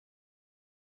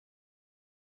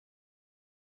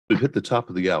We've hit the top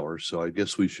of the hour, so I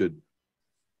guess we should.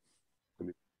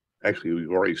 Actually, we've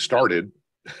already started.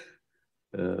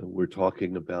 We're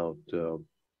talking about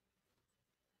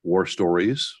war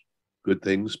stories, good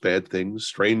things, bad things,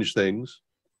 strange things.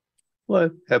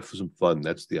 Well, have some fun.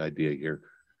 That's the idea here.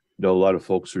 I know a lot of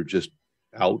folks are just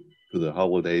out for the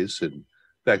holidays, and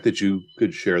the fact that you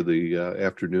could share the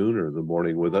afternoon or the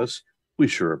morning with us, we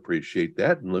sure appreciate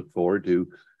that and look forward to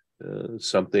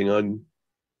something on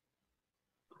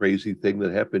crazy thing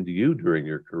that happened to you during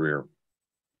your career.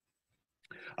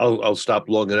 I'll stop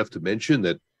long enough to mention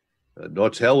that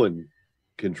Nautel and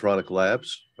Kintronic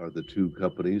Labs are the two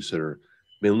companies that are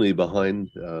mainly behind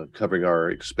covering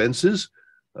our expenses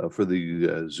for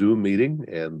the Zoom meeting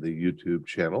and the YouTube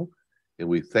channel. And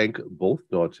we thank both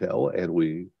Nautel and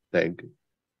we thank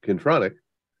Kintronic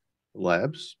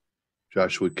Labs.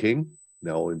 Joshua King,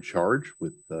 now in charge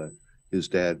with his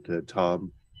dad,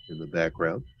 Tom, in the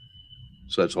background.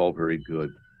 So that's all very good.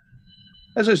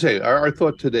 As I say, our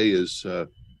thought today is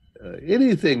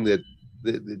anything that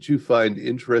you find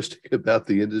interesting about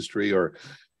the industry or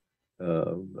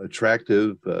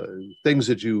attractive, things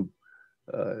that you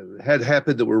had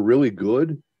happened that were really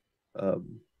good.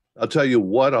 I'll tell you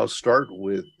what, I'll start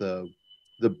with the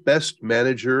best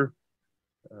manager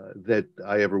that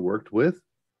I ever worked with.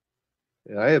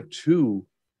 And I have two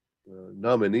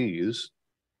nominees.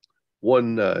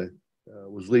 One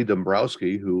was Lee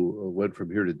Dombrowski, who went from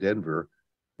here to Denver,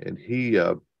 and he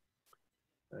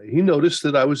noticed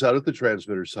that I was out at the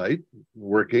transmitter site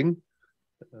working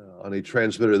on a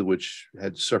transmitter which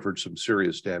had suffered some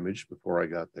serious damage before I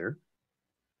got there.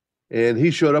 And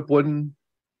he showed up one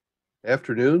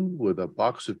afternoon with a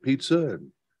box of pizza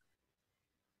and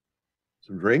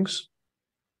some drinks.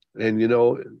 And, you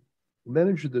know, a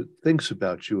manager that thinks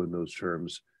about you in those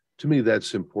terms, to me,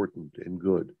 that's important and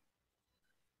good.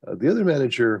 The other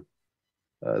manager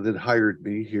that hired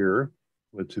me here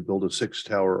to build a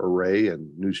 6-tower array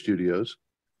and new studios,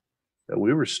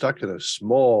 we were stuck in a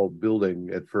small building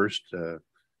at first in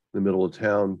the middle of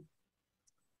town.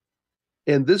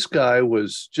 And this guy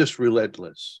was just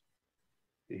relentless.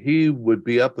 He would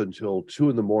be up until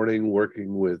 2 a.m.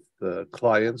 working with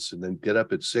clients and then get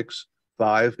up at 6,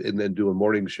 5, and then do a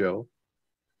morning show.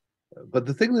 But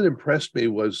the thing that impressed me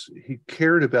was he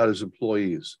cared about his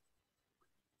employees.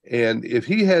 And if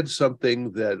he had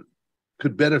something that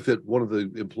could benefit one of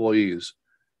the employees,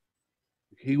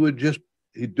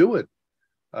 he'd do it.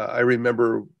 I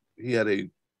remember he had a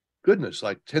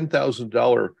like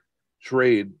 $10,000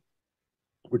 trade.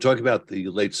 We're talking about the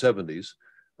late 70s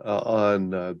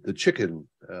on the chicken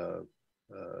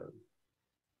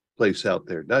place out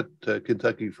there, not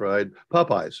Kentucky Fried,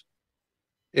 Popeyes.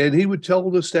 And he would tell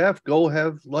the staff, go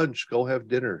have lunch, go have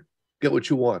dinner, get what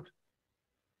you want.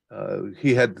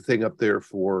 He had the thing up there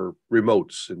for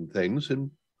remotes and things,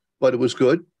 but it was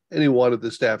good, and he wanted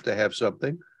the staff to have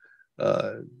something.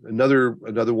 Another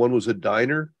one was a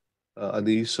diner on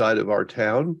the east side of our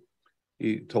town.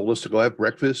 He told us to go have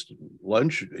breakfast,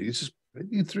 lunch. He says,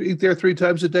 eat there 3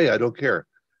 times a day. I don't care.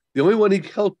 The only one he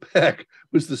held back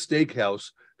was the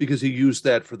steakhouse because he used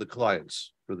that for the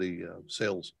clients, for the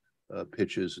sales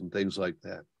pitches and things like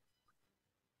that.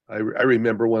 I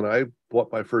remember when I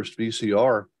bought my first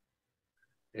VCR,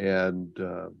 and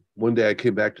one day I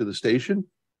came back to the station,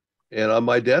 and on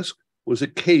my desk was a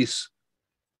case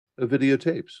of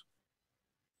videotapes.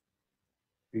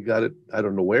 He got it, I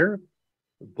don't know where,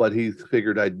 but he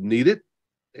figured I'd need it,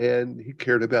 and he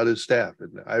cared about his staff,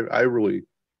 and I really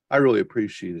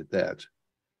appreciated that.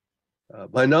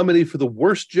 My nominee for the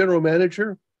worst general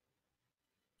manager,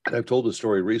 and I've told the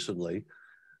story recently,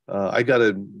 I got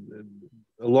an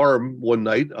alarm one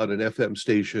night on an FM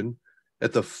station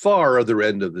at the far other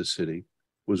end of the city,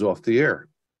 was off the air.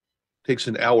 Takes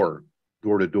an hour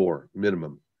door to door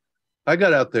minimum. I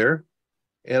got out there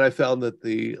and I found that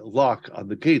the lock on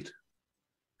the gate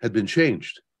had been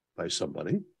changed by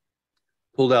somebody.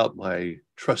 Pulled out my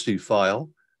trusty file,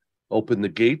 opened the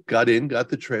gate, got in, got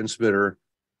the transmitter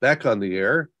back on the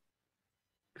air.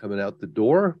 Coming out the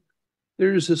door,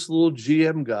 there's this little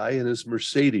GM guy in his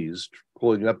Mercedes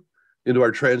pulling up into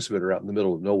our transmitter out in the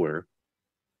middle of nowhere.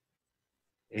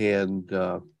 And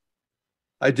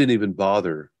I didn't even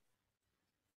bother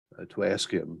to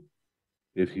ask him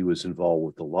if he was involved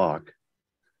with the lock.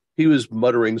 He was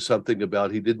muttering something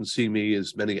about he didn't see me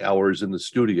as many hours in the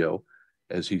studio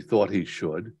as he thought he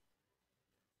should.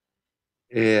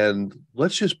 And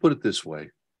let's just put it this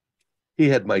way. He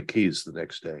had my keys the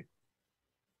next day.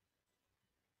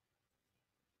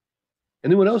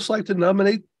 Anyone else like to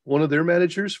nominate one of their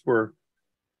managers for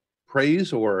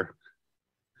praise or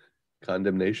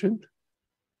condemnation?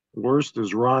 Worst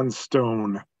is Ron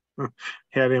Stone.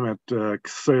 had him at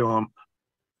Salem.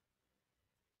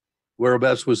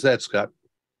 Whereabouts was that, Scott?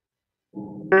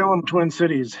 Salem, Twin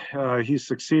Cities. He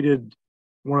succeeded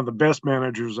one of the best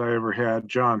managers I ever had,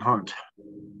 John Hunt.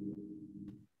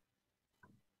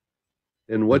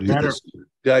 And what did this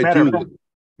guy do that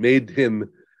made him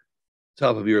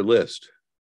top of your list?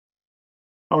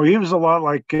 Oh, he was a lot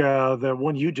like the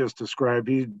one you just described.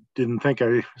 He didn't think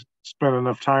I spent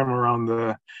enough time around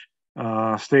the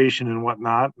station and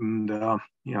whatnot. And,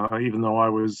 even though I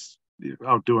was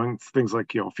out doing things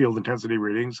like, field intensity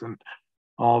readings and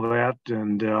all that.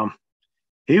 And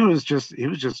he was just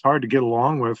hard to get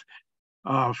along with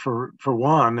for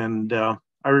one. And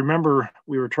I remember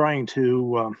we were trying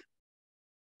to,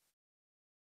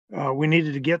 we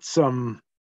needed to get some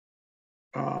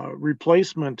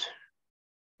replacement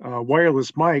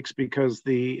wireless mics because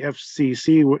the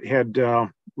FCC had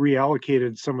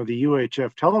reallocated some of the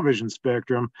UHF television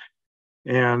spectrum,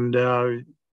 and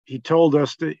he told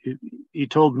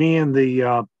me and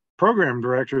the program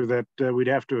director that we'd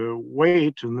have to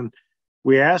wait, and then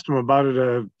we asked him about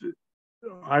it.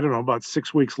 I don't know, about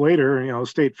 6 weeks later,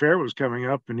 State Fair was coming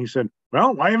up, and he said,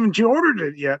 "Well, why haven't you ordered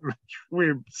it yet?" And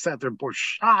we sat there both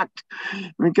shocked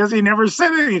because he never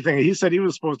said anything. He said he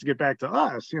was supposed to get back to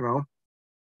us.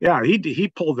 Yeah,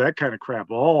 he pulled that kind of crap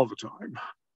all the time.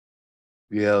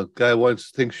 Yeah, guy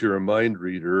once thinks you're a mind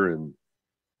reader, and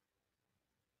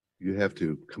you have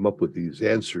to come up with these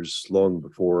answers long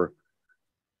before.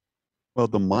 Well,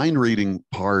 the mind reading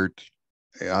part,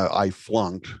 I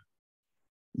flunked.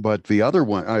 But the other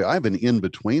one, I have an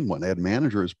in-between one. I had a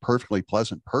manager who's a perfectly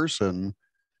pleasant person.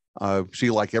 She,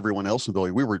 like everyone else in the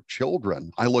building, we were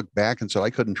children. I look back and said, I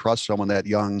couldn't trust someone that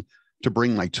young to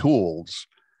bring my tools.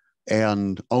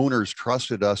 And owners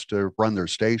trusted us to run their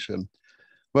station.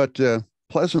 But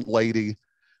pleasant lady,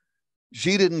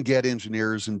 she didn't get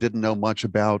engineers and didn't know much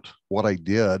about what I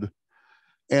did.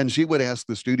 And she would ask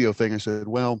the studio thing. I said,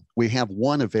 well, we have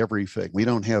one of everything. We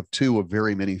don't have two of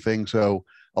very many things. So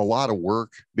a lot of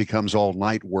work becomes all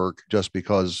night work just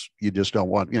because you just don't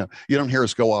want, you don't hear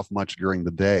us go off much during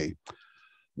the day.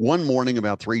 One morning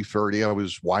about 3:30, I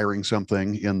was wiring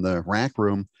something in the rack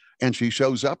room, and she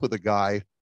shows up with a guy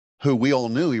who we all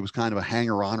knew he was kind of a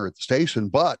hanger-oner at the station,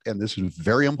 but, and this is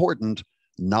very important,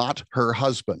 not her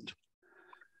husband.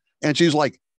 And she's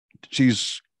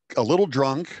a little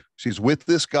drunk. She's with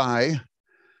this guy.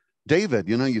 David,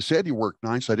 you said you worked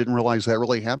nights. I didn't realize that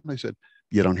really happened. I said,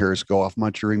 you don't hear us go off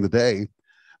much during the day.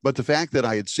 But the fact that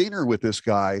I had seen her with this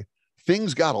guy,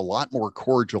 things got a lot more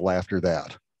cordial after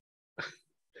that.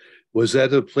 Was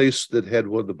that a place that had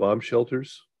one of the bomb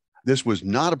shelters? This was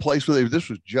not a place where this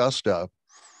was just a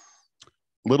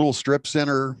little strip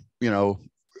center,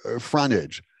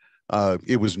 frontage.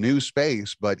 It was new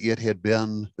space, but there had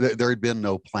been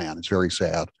no plan. It's very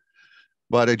sad.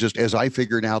 But as I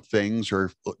figured out things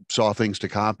or saw things to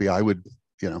copy, I would,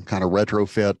 kind of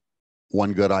retrofit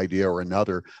one good idea or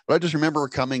another. But I just remember her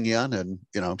coming in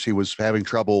and, she was having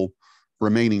trouble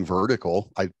remaining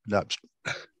vertical.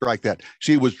 Strike that.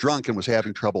 She was drunk and was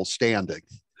having trouble standing.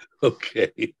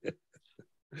 Okay.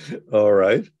 All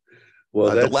right.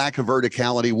 Well, the lack of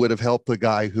verticality would have helped the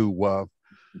guy who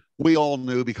we all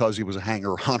knew because he was a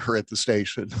hanger-oner at the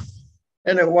station.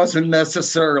 And it wasn't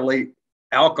necessarily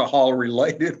alcohol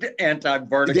related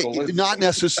anti-verticalism. Not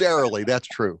necessarily. That's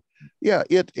true. Yeah.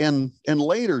 And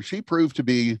later she proved to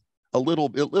be a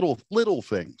little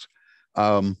things.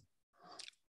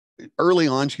 Early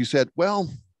on, she said, well,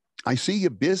 I see you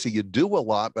busy. You do a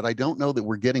lot, but I don't know that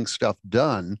we're getting stuff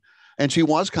done. And she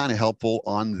was kind of helpful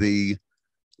on the,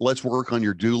 let's work on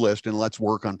your do list and let's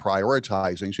work on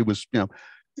prioritizing. She was,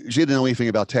 she didn't know anything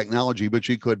about technology, but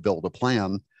she could build a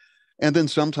plan. And then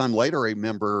sometime later, I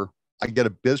remember I get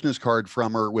a business card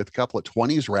from her with a couple of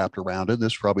 20s wrapped around it.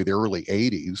 This is probably the early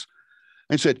 80s.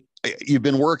 And said, you've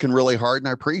been working really hard and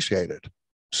I appreciate it.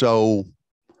 So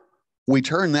we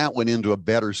turned that one into a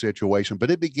better situation, but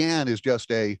it began as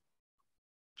just it's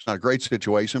not a great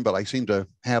situation, but I seem to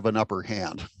have an upper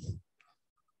hand.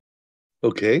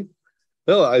 Okay.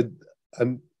 Well,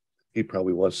 he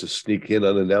probably wants to sneak in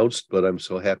unannounced, but I'm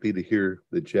so happy to hear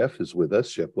that Jeff is with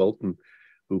us, Jeff Welton,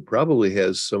 who probably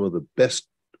has some of the best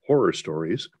horror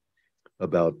stories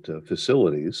about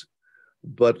facilities.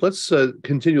 But let's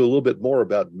continue a little bit more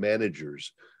about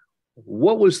managers.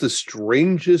 What was the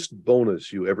strangest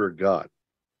bonus you ever got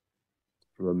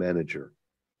from a manager?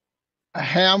 A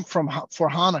ham for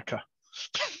Hanukkah.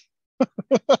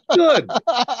 Good.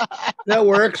 That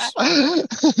works.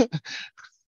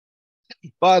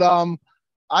 But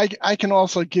I can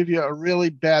also give you a really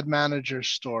bad manager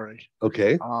story.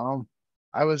 Okay.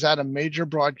 I was at a major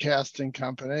broadcasting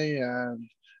company, and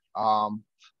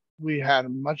We had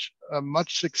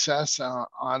much success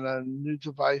on a new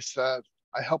device that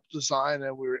I helped design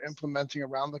and we were implementing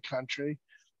around the country.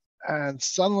 And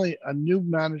suddenly a new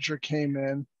manager came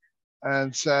in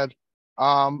and said,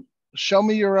 show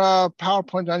me your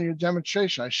PowerPoint on your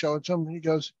demonstration. I show it to him. He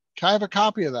goes, can I have a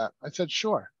copy of that? I said,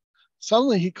 sure.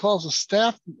 Suddenly he calls a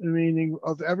staff meeting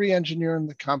of every engineer in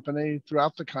the company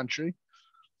throughout the country,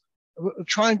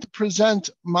 trying to present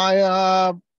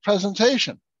my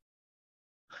presentation.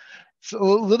 So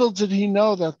little did he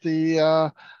know that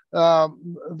the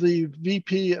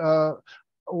VP of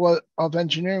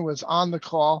engineering was on the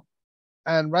call,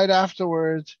 and right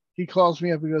afterwards he calls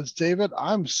me up. He goes, "David,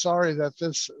 I'm sorry that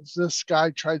this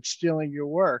guy tried stealing your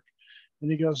work."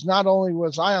 And he goes, "Not only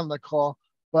was I on the call,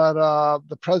 but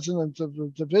the president of the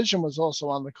division was also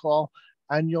on the call.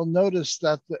 And you'll notice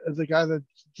that the guy that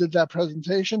did that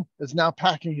presentation is now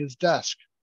packing his desk."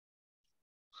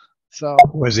 So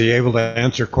was he able to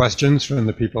answer questions from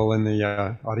the people in the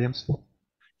audience?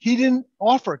 He didn't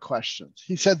offer questions.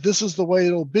 He said, "This is the way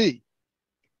it'll be."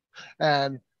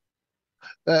 And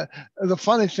the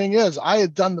funny thing is, I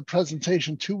had done the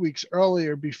presentation 2 weeks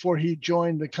earlier before he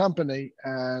joined the company,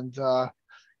 and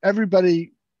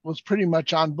everybody was pretty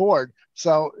much on board.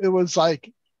 So it was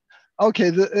like,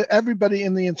 okay, everybody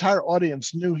in the entire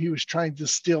audience knew he was trying to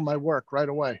steal my work right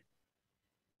away.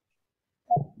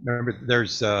 Remember,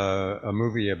 there's a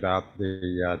movie about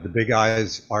the Big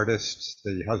Eyes artist.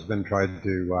 The husband tried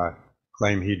to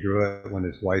claim he drew it when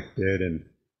his wife did, and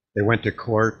they went to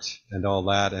court and all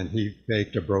that, and he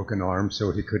faked a broken arm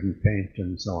so he couldn't paint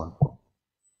and so on.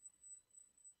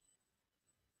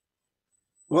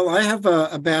 Well, I have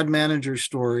a bad manager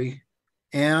story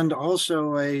and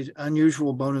also a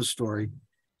unusual bonus story.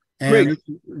 And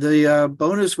the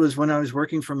bonus was when I was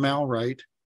working for Malwright,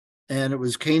 and it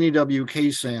was KNEW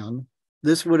KSAN.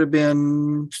 This would have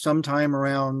been sometime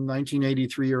around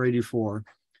 1983 or 84.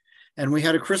 And we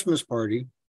had a Christmas party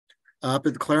up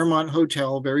at the Claremont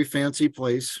Hotel, very fancy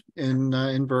place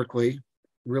in Berkeley,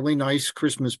 really nice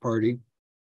Christmas party.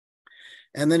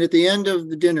 And then at the end of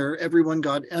the dinner, everyone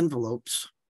got envelopes.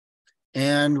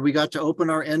 And we got to open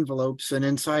our envelopes, and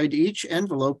inside each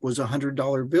envelope was a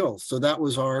 $100 bill. So that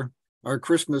was our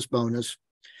Christmas bonus.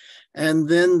 And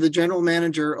then the general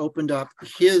manager opened up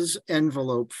his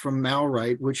envelope from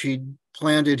Malwright, which he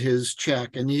planted his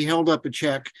check, and he held up a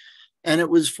check, and it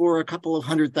was for a couple of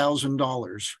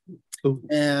 $100,000.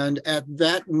 And at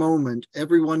that moment,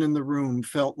 everyone in the room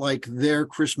felt like their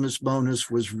Christmas bonus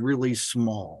was really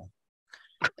small.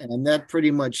 And that pretty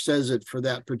much says it for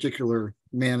that particular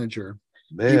manager.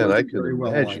 Man, I can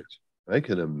imagine. I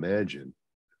can imagine.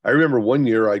 I remember one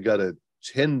year I got a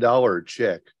 $10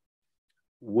 check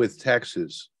with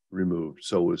taxes removed.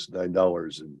 So it was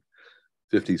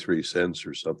 $9.53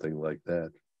 or something like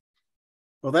that.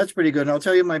 Well, that's pretty good. And I'll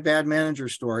tell you my bad manager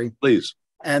story. Please.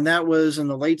 And that was in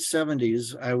the late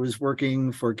 70s. I was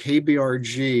working for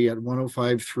KBRG at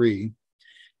 105.3.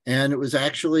 And it was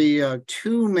actually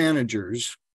two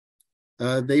managers.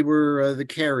 They were the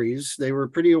Careys. They were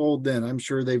pretty old then. I'm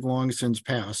sure they've long since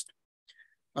passed.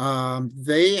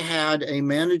 They had a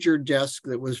manager desk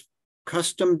that was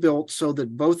custom built so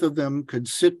that both of them could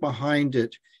sit behind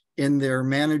it in their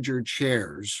manager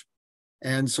chairs.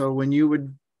 And so when you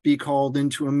would be called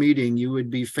into a meeting, you would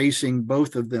be facing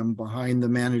both of them behind the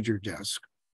manager desk.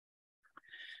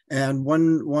 And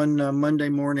one Monday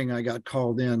morning, I got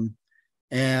called in,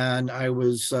 and I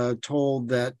was told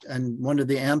that, and one of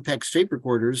the Ampex tape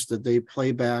recorders that they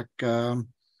play back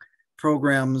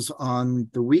programs on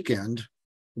the weekend,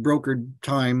 brokered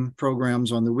time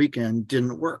programs on the weekend,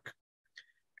 didn't work.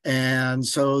 And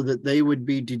so that they would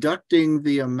be deducting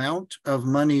the amount of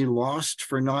money lost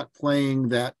for not playing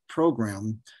that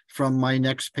program from my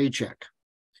next paycheck.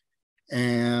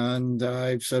 And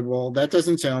I said, well, that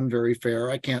doesn't sound very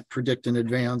fair. I can't predict in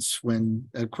advance when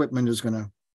equipment is going to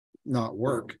not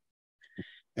work.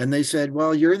 And they said,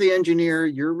 well, you're the engineer.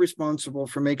 You're responsible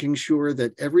for making sure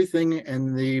that everything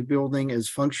in the building is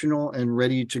functional and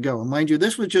ready to go. And mind you,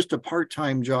 this was just a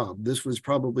part-time job. This was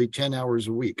probably 10 hours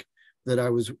a week that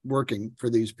I was working for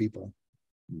these people.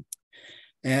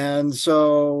 And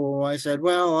so I said,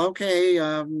 well, okay,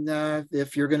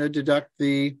 if you're going to deduct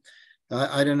the,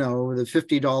 I don't know, the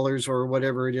 $50 or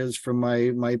whatever it is from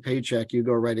my paycheck, you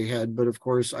go right ahead. But of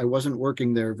course, I wasn't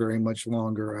working there very much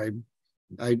longer.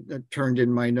 I turned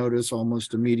in my notice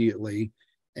almost immediately,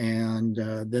 and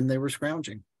then they were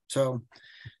scrounging. So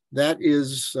that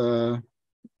is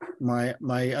my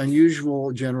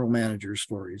unusual general manager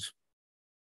stories.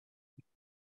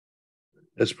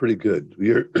 That's pretty good.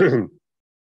 Your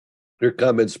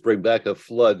comments bring back a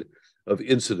flood of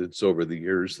incidents over the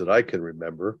years that I can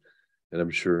remember, and I'm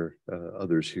sure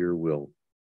others here will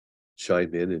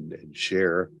chime in and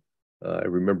share. I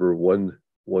remember one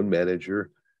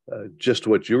manager, just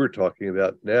what you were talking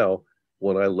about now.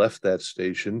 When I left that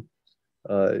station,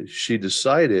 she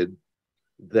decided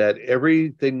that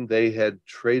everything they had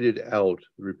traded out,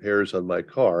 repairs on my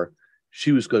car,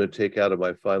 she was going to take out of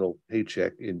my final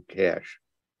paycheck in cash.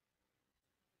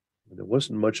 And there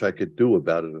wasn't much I could do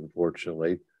about it,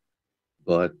 unfortunately,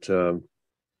 but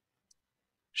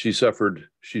she suffered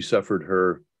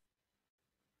her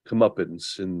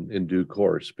comeuppance in due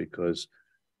course, because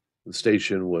the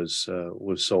station was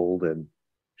sold and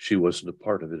she wasn't a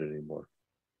part of it anymore.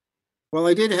 Well,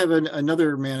 I did have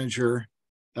another manager,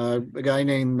 a guy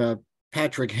named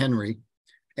Patrick Henry,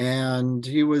 and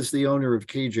he was the owner of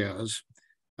K-Jazz.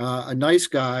 A nice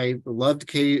guy, loved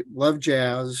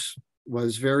jazz,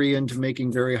 was very into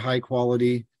making very high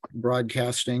quality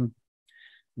broadcasting.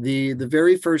 The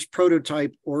very first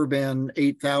prototype Orban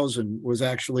 8000 was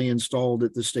actually installed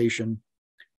at the station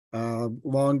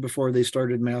long before they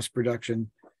started mass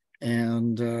production.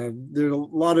 And there are a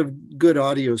lot of good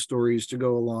audio stories to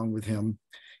go along with him.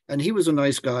 And he was a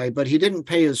nice guy, but he didn't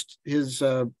pay his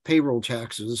payroll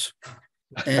taxes.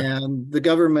 And the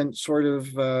government sort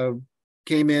of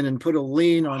came in and put a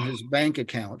lien on his bank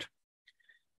account.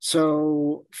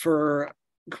 So for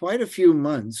quite a few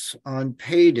months on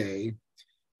payday,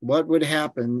 what would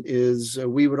happen is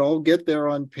we would all get there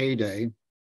on payday.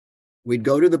 We'd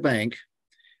go to the bank.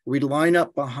 We'd line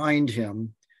up behind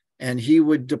him, and he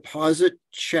would deposit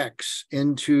checks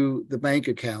into the bank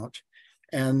account.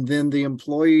 And then the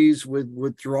employees would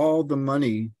withdraw the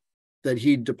money that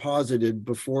he deposited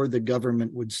before the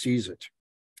government would seize it.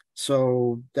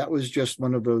 So that was just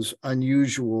one of those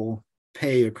unusual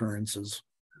pay occurrences.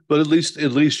 But at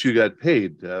least you got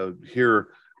paid. Here,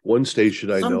 one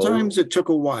station I know. Sometimes it took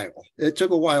a while. It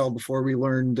took a while before we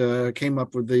came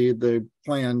up with the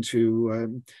plan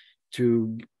to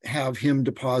have him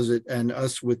deposit and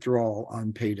us withdraw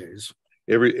on paydays.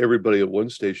 Everybody at one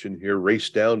station here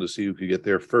raced down to see who could get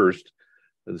there first.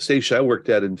 The station I worked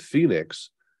at in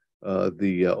Phoenix,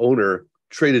 the owner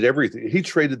traded everything. He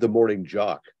traded the morning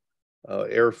jock,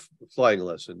 air flying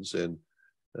lessons, and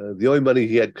the only money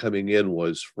he had coming in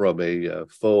was from a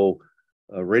faux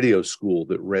radio school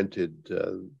that rented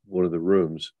one of the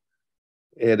rooms.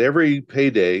 And every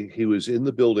payday, he was in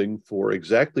the building for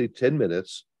exactly 10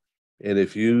 minutes. And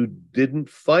if you didn't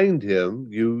find him,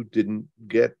 you didn't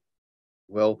get,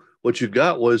 well, what you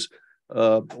got was,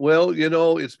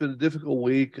 it's been a difficult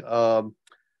week. Can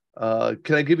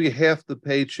I give you half the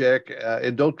paycheck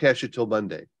and don't cash it till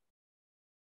Monday?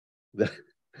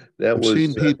 I've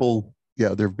seen people,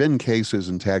 there have been cases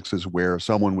in Texas where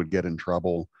someone would get in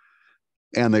trouble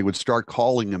and they would start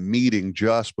calling a meeting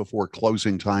just before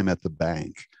closing time at the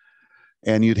bank.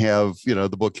 And you'd have,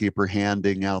 the bookkeeper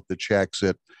handing out the checks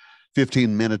at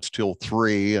 15 minutes till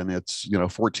 3, and it's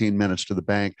 14 minutes to the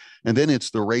bank, and then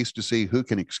it's the race to see who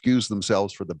can excuse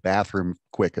themselves for the bathroom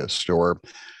quickest, or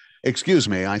excuse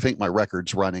me, I think my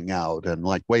record's running out, and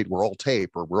like, wait, we're all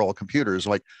tape or we're all computers,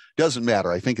 like, doesn't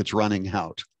matter, I think it's running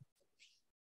out.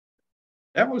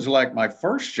 That was like my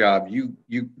first job.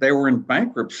 They were in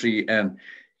bankruptcy, and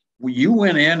you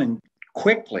went in and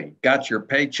quickly got your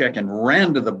paycheck and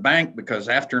ran to the bank, because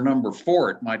after number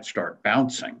 4, it might start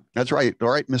bouncing. That's right. All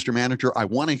right, Mr. Manager, I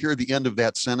want to hear the end of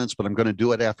that sentence, but I'm going to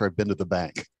do it after I've been to the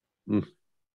bank.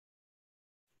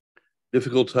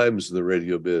 Difficult times in the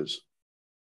radio biz.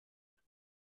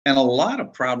 And a lot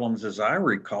of problems, as I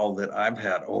recall, that I've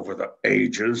had over the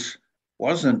ages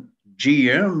wasn't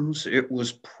GMs, it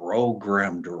was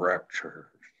program directors.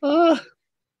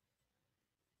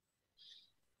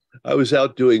 I was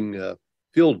out doing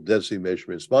field density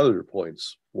measurements, monitor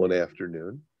points one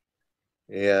afternoon,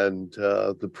 and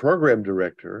the program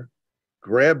director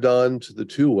grabbed on to the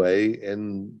two-way,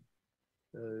 and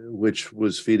which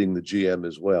was feeding the GM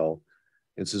as well,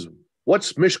 and says,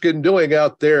 "What's Michigan doing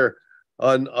out there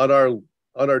on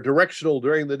our directional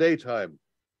during the daytime?"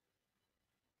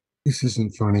 This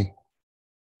isn't funny.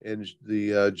 And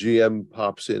the GM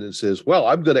pops in and says, "Well,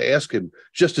 I'm going to ask him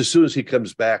just as soon as he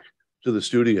comes back to the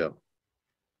studio."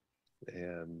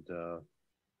 And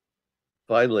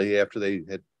finally, after they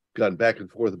had gone back and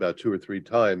forth about 2 or 3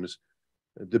 times,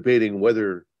 debating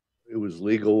whether it was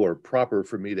legal or proper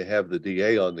for me to have the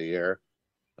DA on the air,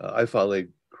 I finally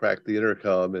cracked the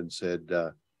intercom and said,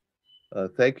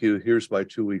 "Thank you. Here's my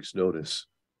 2 weeks' notice."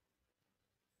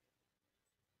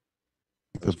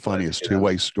 The funniest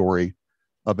two-way story,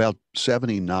 about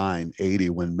 79,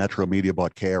 80, when Metro Media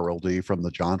bought KRLD from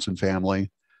the Johnson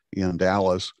family in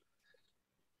Dallas,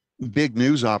 big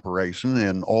news operation,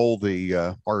 and all the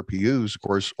RPUs, of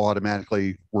course,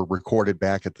 automatically were recorded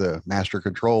back at the master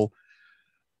control.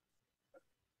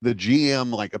 The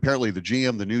GM, like apparently the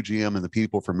GM, the new GM, and the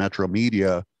people from Metro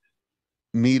Media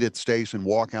meet at station,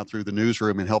 walk out through the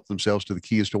newsroom, and help themselves to the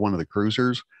keys to one of the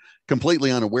cruisers,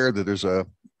 completely unaware that there's a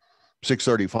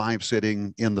 635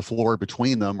 sitting in the floor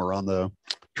between them or on the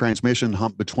transmission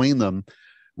hump between them,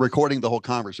 recording the whole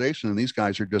conversation. And these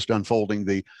guys are just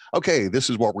unfolding okay, this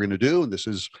is what we're going to do, and this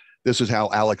is how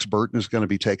Alex Burton is going to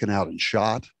be taken out and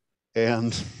shot.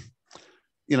 And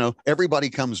everybody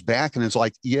comes back and it's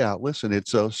like, yeah, listen,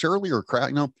 it's a surlier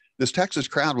crowd. This Texas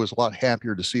crowd was a lot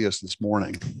happier to see us this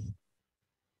morning.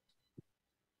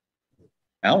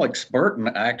 Alex Burton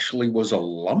actually was a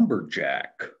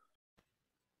lumberjack.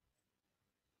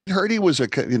 I heard he was a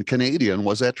Canadian.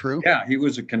 Was that true? Yeah, he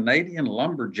was a Canadian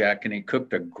lumberjack, and he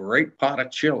cooked a great pot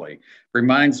of chili.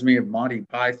 Reminds me of Monty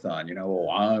Python.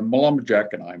 I'm a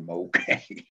lumberjack and I'm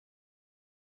okay.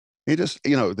 He just,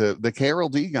 the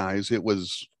KRLD guys, it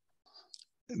was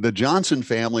the Johnson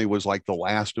family was like the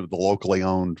last of the locally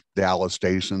owned Dallas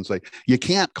stations. You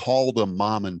can't call them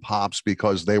mom and pops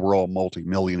because they were all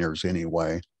multimillionaires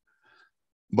anyway.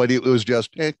 But it was just,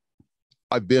 hey,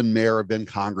 I've been mayor, I've been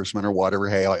congressman or whatever.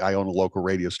 Hey, I own a local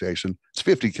radio station. It's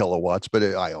 50 kilowatts, but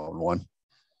I own one.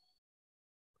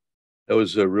 That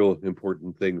was a real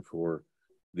important thing for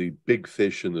the big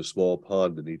fish in the small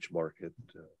pond in each market.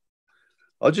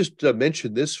 I'll just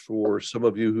mention this for some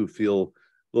of you who feel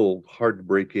a little hard to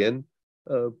break in.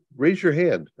 Raise your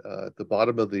hand. At the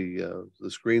bottom of the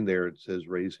screen there, it says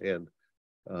raise hand.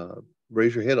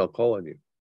 Raise your hand, I'll call on you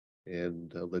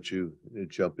and let you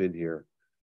jump in here.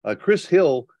 Chris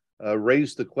Hill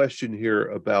raised the question here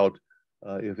about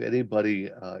if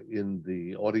anybody in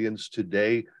the audience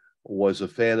today was a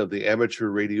fan of the Amateur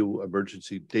Radio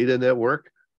Emergency Data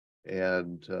Network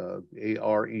and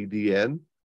AREDN.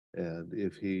 And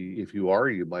if you are,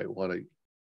 you might want to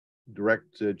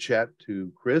direct chat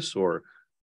to Chris, or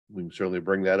we can certainly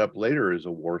bring that up later as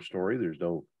a war story. There's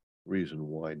no reason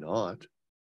why not.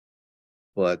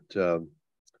 But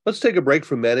let's take a break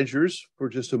from managers for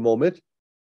just a moment.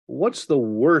 What's the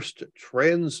worst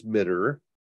transmitter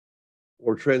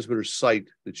or transmitter site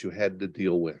that you had to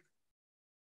deal with?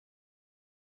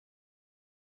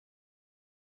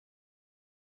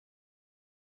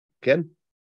 Ken?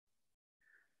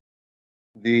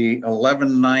 The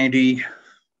 1190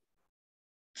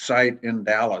 site in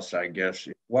Dallas, I guess,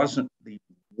 it wasn't the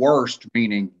worst,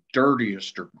 meaning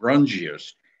dirtiest or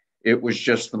grungiest. It was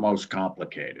just the most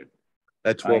complicated.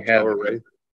 That 12-tower array?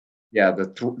 Yeah,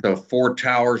 the 4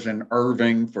 towers in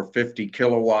Irving for 50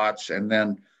 kilowatts, and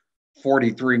then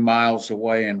 43 miles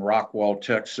away in Rockwall,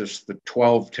 Texas, the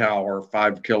 12-tower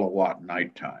 5 kilowatt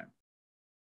nighttime.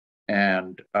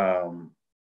 And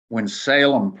when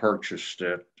Salem purchased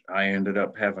it, I ended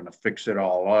up having to fix it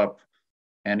all up.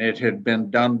 And it had been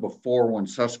done before when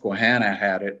Susquehanna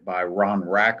had it by Ron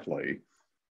Rackley.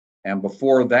 And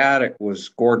before that, it was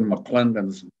Gordon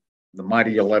McClendon's The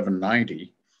Mighty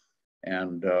 1190.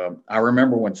 And I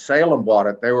remember when Salem bought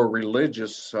it, they were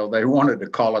religious, so they wanted to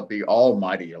call it the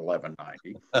Almighty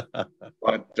 1190.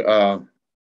 But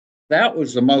that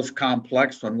was the most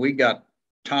complex one. We got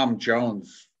Tom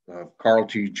Jones, Carl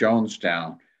T. Jones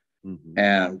down,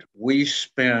 and we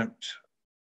spent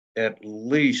at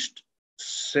least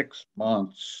 6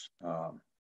 months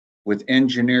with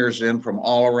engineers in from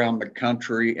all around the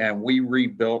country, and we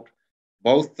rebuilt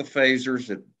both the phasers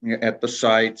at the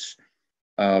sites,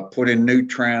 put in new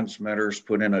transmitters,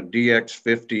 put in a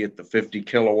DX50 at the 50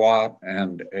 kilowatt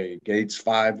and a Gates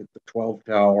 5 at the 12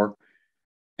 tower.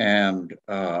 And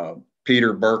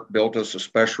Peter Burke built us a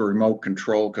special remote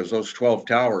control because those 12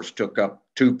 towers took up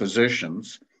 2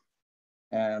 positions.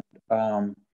 And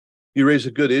you raise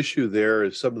a good issue there.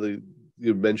 Some of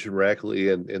you mentioned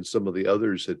Rackley and some of the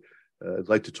others that I'd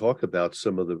like to talk about.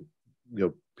 Some of the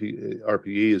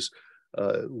RPEs.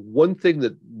 One thing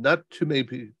that not too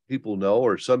many people know,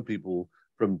 or some people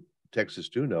from Texas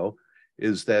do know,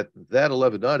 is that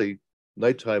 1190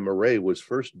 nighttime array was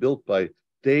first built by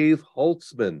Dave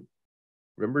Holtzman.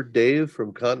 Remember Dave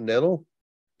from Continental?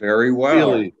 Very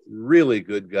well. Really, really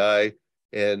good guy.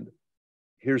 And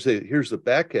here's the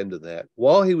back end of that.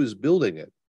 While he was building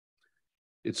it,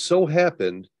 it so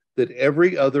happened that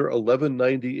every other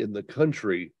 1190 in the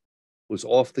country was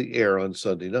off the air on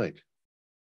Sunday night,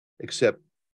 except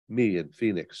me in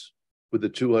Phoenix with the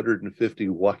 250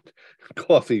 watt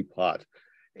coffee pot.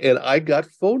 And I got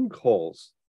phone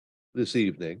calls this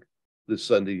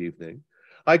Sunday evening.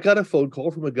 I got a phone call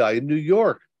from a guy in New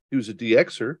York. He was a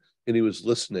DXer and he was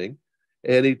listening.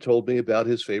 And he told me about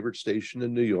his favorite station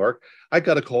in New York. I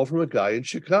got a call from a guy in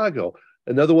Chicago,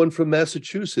 another one from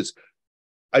Massachusetts.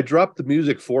 I dropped the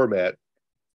music format.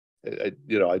 I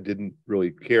didn't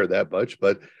really care that much,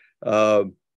 but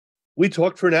we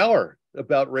talked for an hour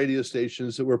about radio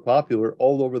stations that were popular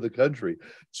all over the country.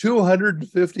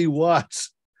 250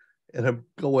 watts. And I'm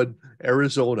going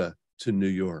Arizona to New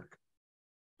York.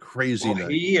 Crazy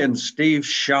night. He and Steve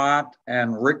Schott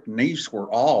and Rick Neese were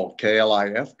all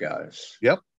KLIF guys.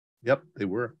 Yep, they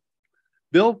were.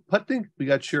 Bill Putney, we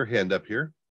got your hand up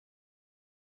here.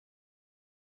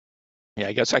 Yeah,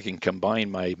 I guess I can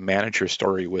combine my manager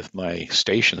story with my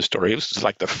station story. It was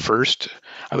like the first,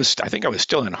 I think I was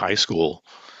still in high school,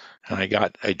 and I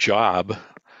got a job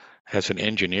as an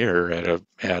engineer at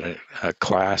a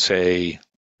Class A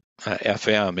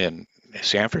FM in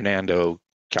San Fernando,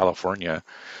 California.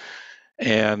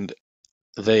 And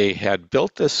they had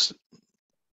built this,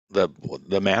 the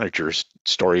manager's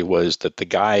story was that the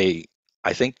guy,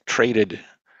 I think, traded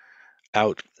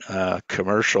out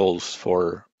commercials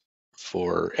for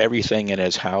everything in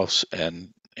his house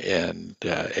and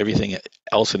everything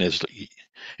else in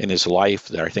his life.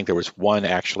 There, I think there was one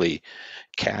actually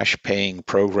cash paying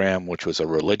program, which was a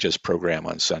religious program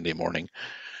on Sunday morning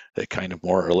that kind of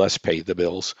more or less paid the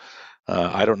bills.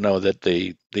 I don't know that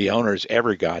the owners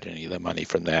ever got any of the money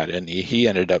from that, and he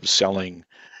ended up selling,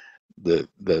 the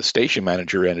station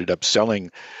manager ended up selling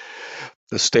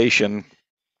the station,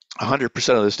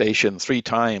 100% of the station, 3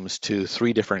 times to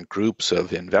 3 different groups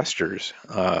of investors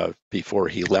before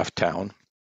he left town.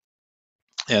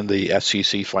 And the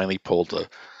FCC finally pulled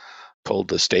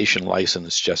the station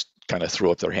license, just kind of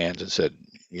threw up their hands and said,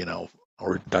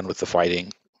 we're done with the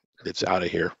fighting. It's out of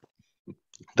here.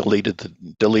 Deleted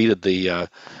the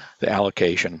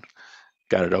allocation,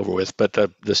 got it over with. But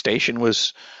the station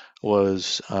was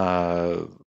on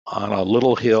a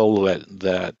little hill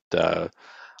that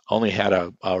only had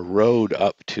a road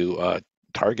up to a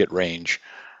target range,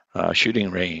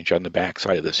 shooting range on the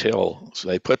backside of this hill. So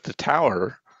they put the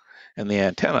tower and the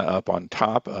antenna up on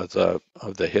top of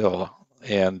the hill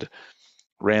and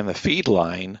ran the feed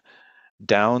line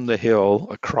down the hill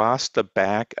across the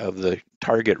back of the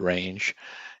target range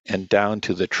and down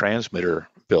to the transmitter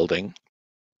building.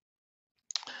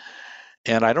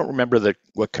 And I don't remember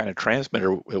what kind of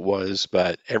transmitter it was,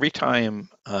 but every time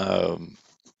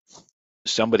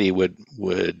somebody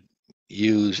would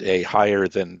use a higher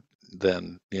than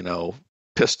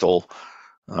pistol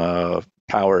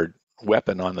powered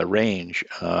weapon on the range,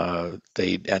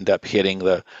 they'd end up hitting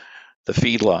the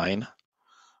feed line,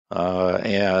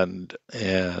 and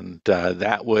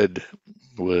that would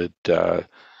of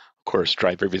course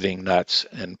drive everything nuts,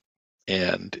 and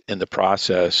in the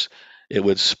process it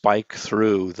would spike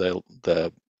through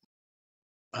the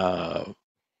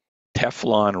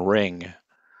Teflon ring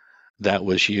that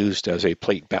was used as a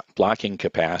plate blocking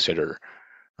capacitor.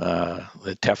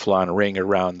 The Teflon ring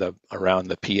around the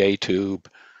PA tube,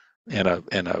 and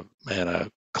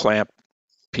a clamp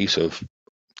piece of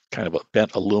kind of a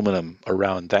bent aluminum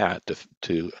around that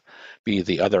to be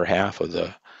the other half of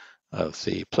the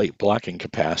plate blocking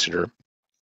capacitor.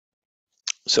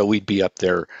 So we'd be up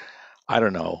there, I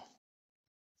don't know,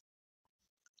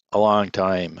 a long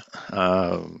time,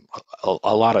 a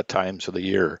lot of times of the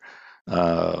year,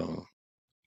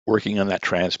 working on that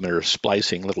transmitter,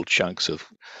 splicing little chunks of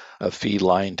feed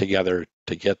line together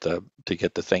to get the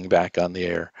thing back on the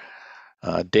air.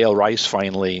 Dale Rice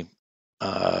finally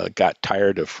got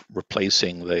tired of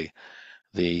replacing the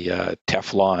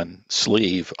Teflon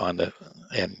sleeve on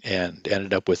and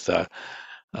ended up with a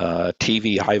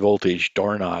TV high voltage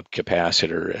doorknob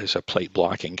capacitor as a plate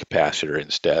blocking capacitor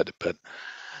instead. But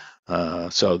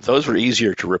so those were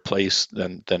easier to replace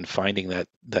than finding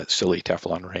that silly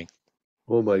Teflon ring.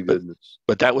 Oh my goodness!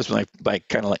 But that was my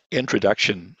kind of like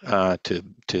introduction to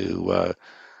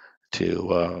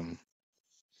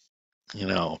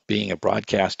being a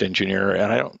broadcast engineer.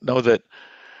 And I don't know that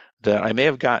I may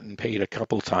have gotten paid a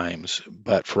couple times,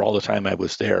 but for all the time I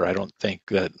was there, I don't think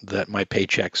that my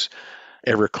paychecks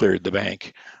ever cleared the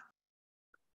bank.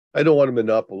 I don't want to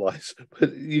monopolize,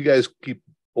 but you guys keep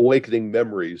awakening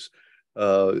memories.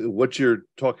 What you're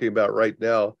talking about right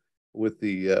now with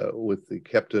the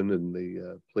Kepton and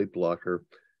the plate blocker,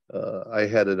 I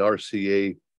had an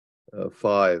RCA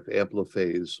 5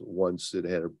 Ampliphase once that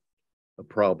had a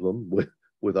problem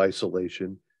with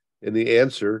isolation, and the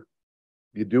answer,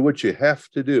 you do what you have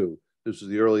to do. This was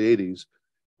the early 80s.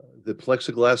 The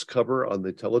plexiglass cover on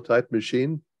the teletype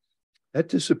machine, that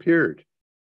disappeared.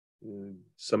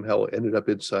 Somehow ended up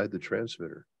inside the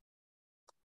transmitter.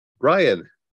 Brian,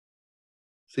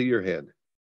 see your hand.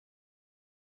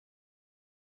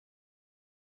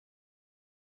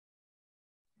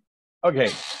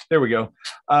 Okay, there we go.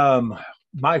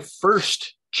 My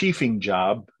first chiefing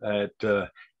job at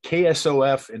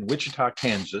KSOF in Wichita,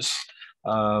 Kansas,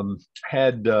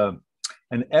 had an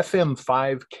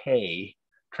FM5K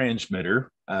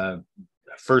transmitter.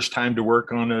 First time to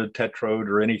work on a tetrode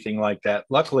or anything like that.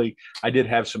 Luckily, I did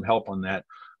have some help on that.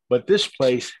 But this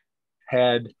place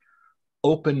had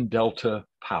open delta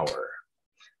power.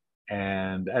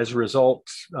 And as a result,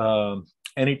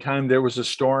 anytime there was a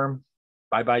storm,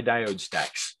 bye-bye diode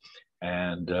stacks.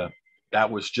 And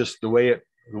that was just the way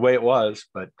it was.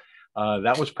 But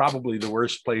that was probably the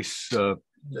worst place,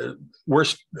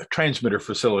 worst transmitter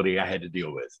facility I had to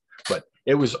deal with. But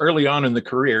it was early on in the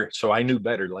career, so I knew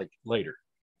better like later.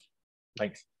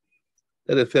 Thanks.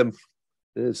 That FM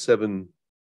 7,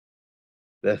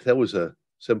 that was a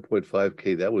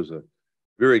 7.5K. That was a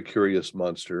very curious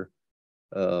monster.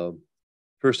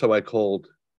 First time I called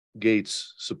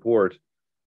Gates support,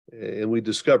 and we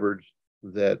discovered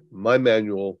that my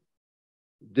manual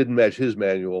didn't match his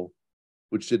manual,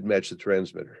 which didn't match the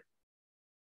transmitter.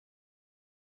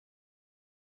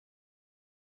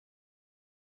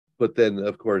 But then,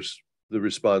 of course, the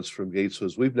response from Gates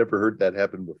was, "We've never heard that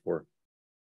happen before."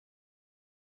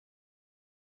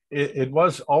 It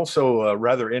was also a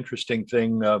rather interesting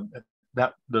thing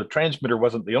that the transmitter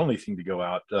wasn't the only thing to go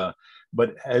out,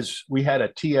 but as we had a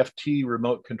TFT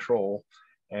remote control,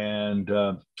 and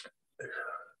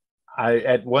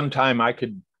at one time I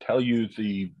could tell you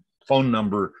the phone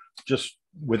number just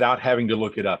without having to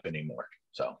look it up anymore.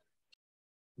 So,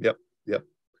 yep.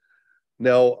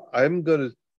 Now I'm going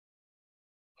to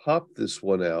hop this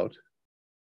one out.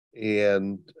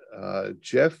 And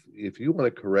Jeff, if you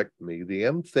want to correct me, the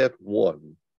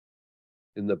MFET1,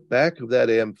 in the back of that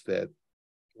MFET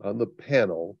on the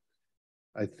panel,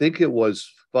 I think it was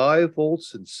 5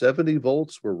 volts and 70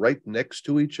 volts were right next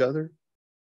to each other.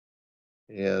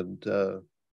 And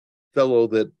fellow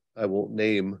that I won't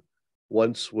name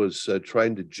once was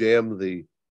trying to jam the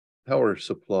power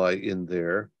supply in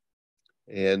there.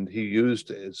 And he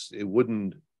used a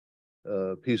wooden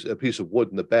piece of wood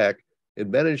in the back and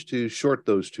managed to short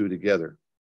those two together.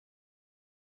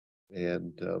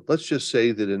 And let's just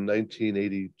say that in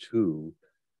 1982,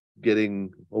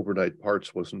 getting overnight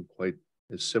parts wasn't quite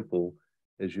as simple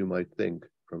as you might think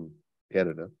from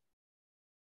Canada.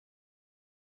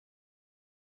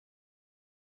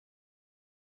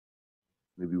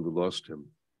 Maybe we lost him.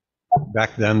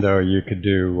 Back then, though, you could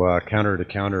do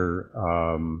counter-to-counter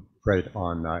freight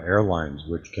on airlines,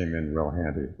 which came in real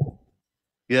handy.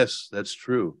 Yes, that's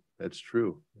true. That's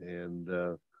true. And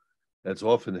that's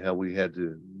often how we had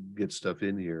to get stuff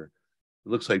in here. It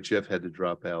looks like Jeff had to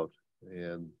drop out,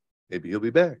 and maybe he'll be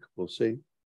back. We'll see.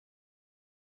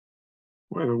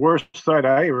 Well, the worst site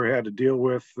I ever had to deal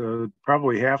with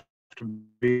probably have to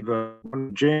be the one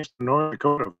in Jamestown, North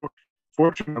Dakota.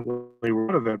 Fortunately, we're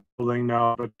out of that building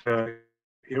now, but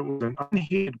it was an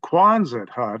unheated Quonset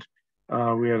hut.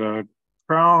 We had a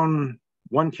Crown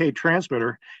 1K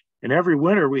transmitter, and every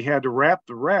winter we had to wrap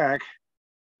the rack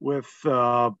with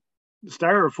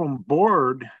styrofoam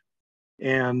board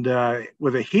and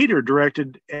with a heater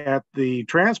directed at the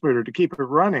transmitter to keep it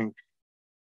running.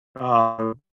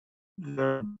 The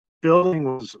building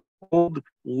was old,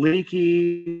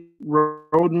 leaky,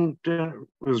 rodent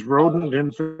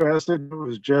infested. It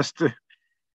was just,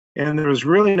 and there was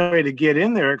really no way to get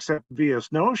in there except via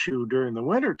snowshoe during the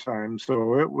winter time.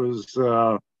 So it was,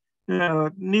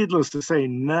 needless to say,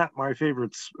 not my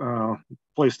favorite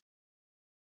place.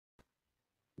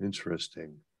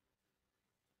 Interesting.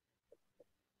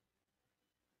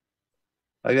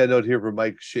 I got a note here from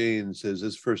Mike Shane, says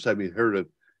this first time he heard a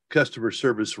customer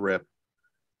service rep.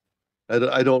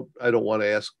 I don't want to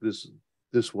ask this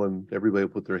one. Everybody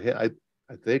put their hand.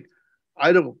 I think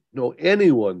I don't know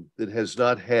anyone that has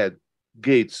not had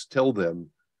Gates tell them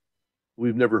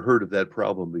we've never heard of that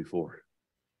problem before.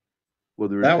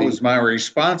 Whether that was my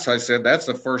response. I said that's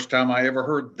the first time I ever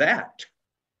heard that.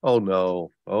 Oh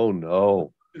no!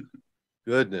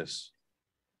 Goodness!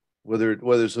 Whether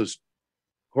it's those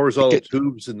horizontal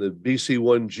tubes in the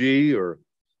BC1G, or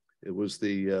it was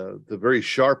the very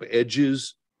sharp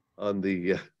edges on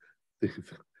the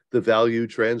value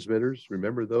transmitters.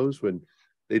 Remember those when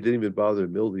they didn't even bother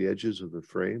to mill the edges of the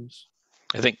frames?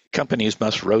 I think companies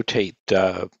must rotate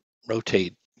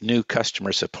new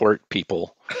customer support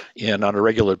people in on a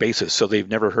regular basis, so they've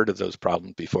never heard of those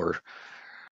problems before.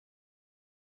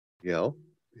 Yeah.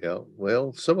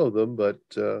 Well, some of them, but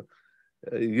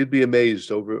you'd be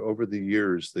amazed over the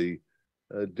years the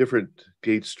different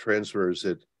Gates transmitters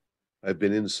that I've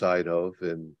been inside of,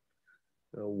 and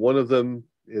one of them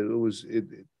it was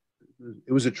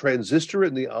a transistor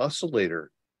in the oscillator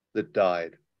that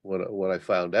died when I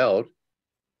found out.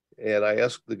 And I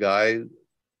asked the guy,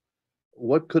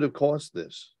 what could have caused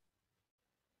this?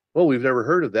 Well, we've never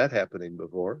heard of that happening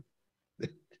before.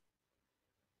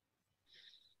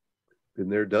 Been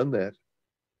there, done that.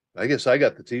 I guess I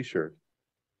got the t-shirt.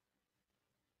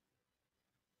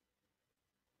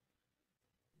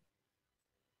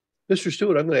 Mr.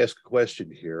 Stewart, I'm going to ask a question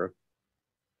here,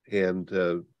 and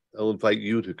I'll invite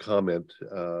you to comment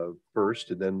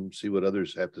first and then see what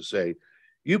others have to say.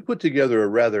 You put together a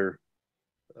rather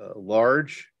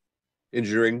large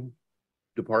engineering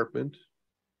department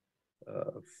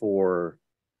for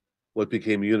what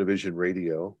became Univision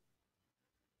Radio.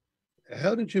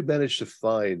 How did you manage to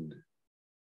find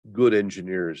good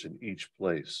engineers in each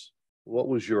place? What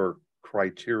was your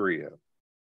criteria?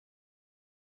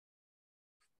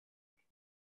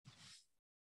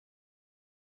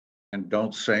 And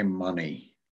don't say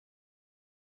money.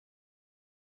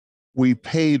 We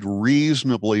paid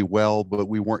reasonably well, but it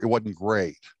wasn't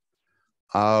great.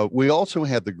 We also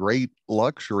had the great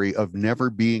luxury of never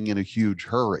being in a huge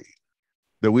hurry,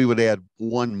 that we would add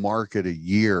one market a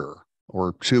year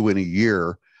or two in a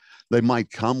year. They might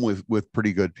come with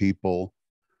pretty good people.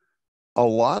 A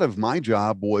lot of my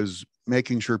job was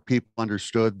making sure people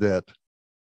understood that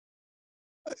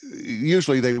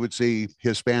usually they would see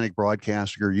Hispanic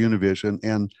broadcasting or Univision,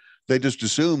 and they just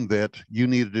assumed that you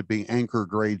needed to be anchor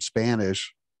grade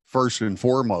Spanish first and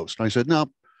foremost. And I said,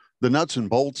 no, the nuts and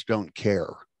bolts don't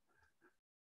care.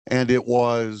 And it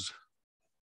was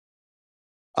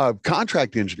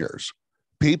contract engineers,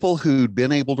 people who'd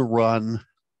been able to run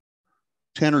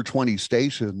 10 or 20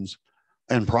 stations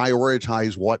and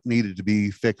prioritize what needed to be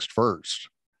fixed first.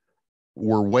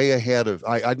 Were way ahead of,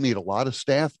 I'd meet a lot of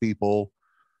staff people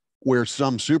where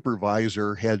some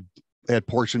supervisor had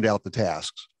portioned out the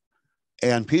tasks.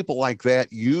 And people like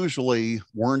that usually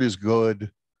weren't as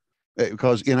good,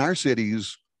 because in our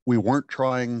cities, we weren't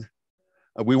trying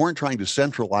to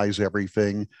centralize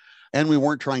everything, and we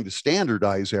weren't trying to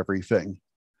standardize everything.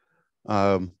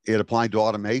 It applied to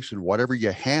automation. Whatever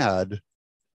you had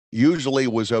usually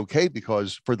was okay,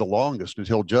 because for the longest,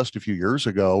 until just a few years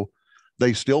ago,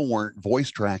 they still weren't voice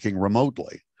tracking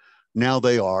remotely. Now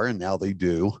they are, and now they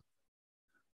do.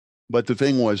 But the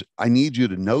thing was, I need you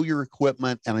to know your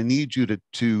equipment, and I need you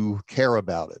to care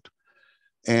about it.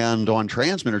 And on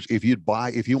transmitters, if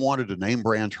you wanted a name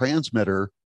brand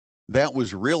transmitter, that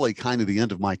was really kind of the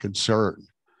end of my concern.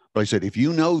 But I said, if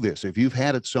you know this, if you've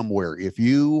had it somewhere, if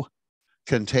you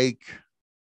can take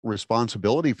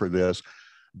responsibility for this,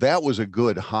 that was a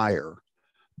good hire.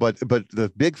 But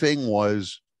the big thing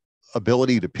was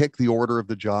ability to pick the order of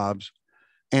the jobs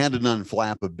and an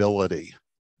unflappability,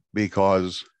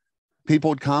 because people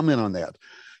would comment on that.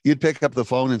 You'd pick up the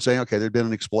phone and say, okay, there'd been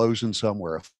an explosion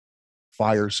somewhere, a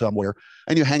fire somewhere,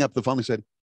 and you hang up the phone and said,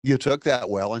 you took that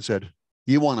well, and said,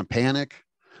 you want to panic?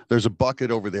 There's a bucket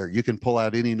over there. You can pull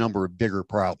out any number of bigger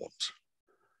problems.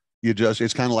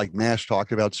 It's kind of like Nash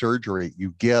talked about surgery.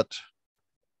 You get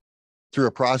through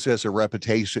a process of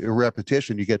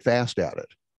repetition, you get fast at it.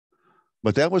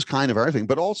 But that was kind of our thing.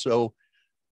 But also,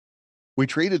 we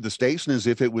treated the station as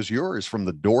if it was yours, from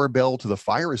the doorbell to the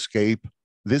fire escape.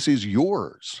 This is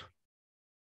yours.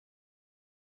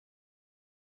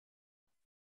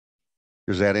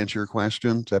 Does that answer your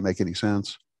question? Does that make any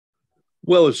sense?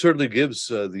 Well, it certainly gives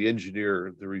the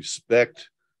engineer the respect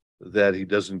that he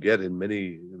doesn't get in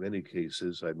many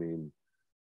cases. I mean,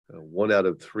 1 out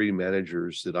of 3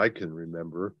 managers that I can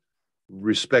remember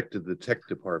respected the tech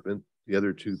department. The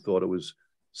other 2 thought it was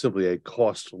simply a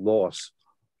cost loss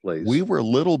place. We were a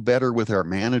little better with our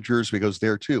managers, because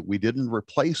there too, we didn't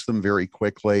replace them very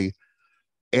quickly.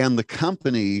 And the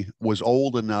company was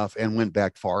old enough and went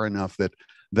back far enough that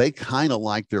they kind of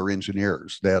liked their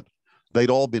engineers, that they'd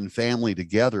all been family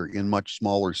together in much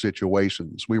smaller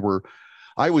situations.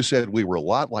 I always said we were a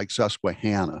lot like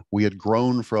Susquehanna. We had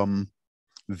grown from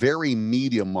very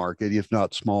medium market, if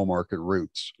not small market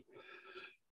roots.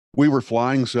 We were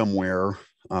flying somewhere.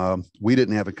 We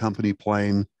didn't have a company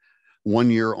plane. One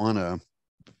year on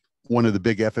one of the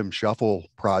big FM shuffle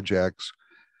projects,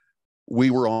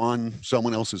 we were on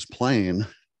someone else's plane,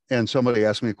 and somebody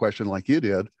asked me a question like you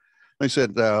did. I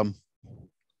said,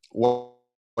 what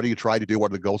do you try to do?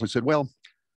 What are the goals? I said, well,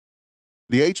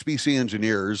 the HBC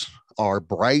engineers are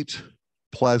bright,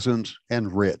 pleasant,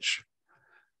 and rich.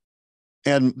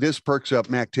 And this perks up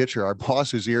Mac Titcher, our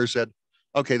boss's ear, said,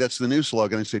 okay, that's the new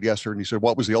slogan. I said, yes, sir. And he said,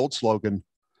 what was the old slogan?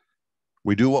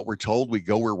 We do what we're told, we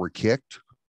go where we're kicked.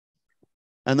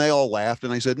 And they all laughed.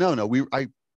 And I said, no,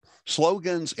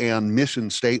 slogans and mission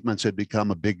statements had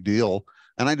become a big deal.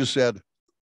 And I just said,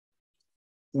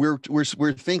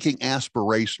 we're thinking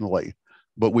aspirationally,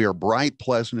 but we are bright,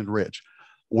 pleasant, and rich.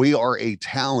 We are a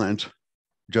talent,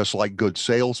 just like good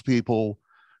salespeople,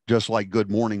 just like good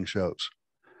morning shows.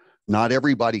 Not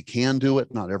everybody can do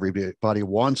it. Not everybody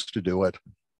wants to do it.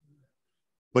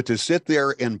 But to sit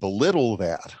there and belittle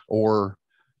that, or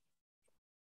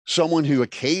someone who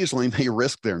occasionally may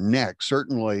risk their neck,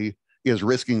 certainly is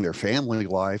risking their family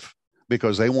life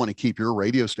because they want to keep your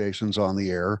radio stations on the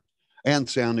air and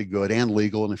sounding good and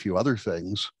legal and a few other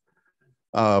things.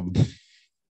 And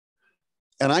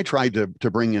I tried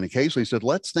to bring in occasionally, said,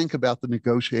 let's think about the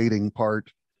negotiating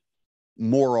part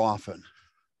more often.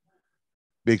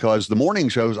 Because the morning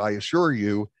shows, I assure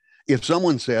you, if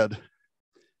someone said,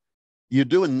 you're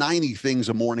doing 90 things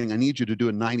a morning, I need you to do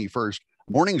a 91st,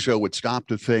 morning show would stop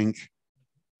to think,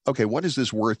 okay, what is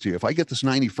this worth to you? If I get this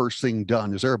 91st thing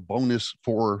done, is there a bonus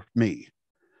for me?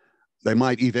 They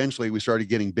might eventually, we started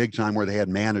getting big time where they had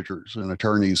managers and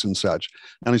attorneys and such.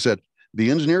 And I said, the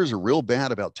engineers are real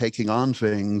bad about taking on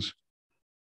things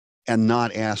and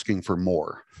not asking for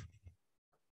more.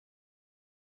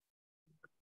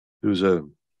 There was a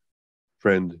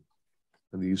friend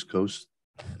on the East Coast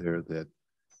there that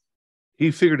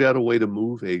he figured out a way to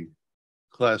move a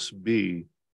Class B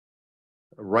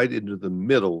right into the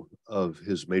middle of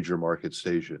his major market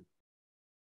station.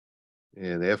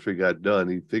 And after he got done,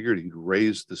 he figured he'd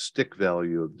raise the stick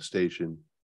value of the station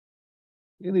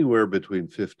anywhere between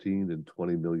 $15 and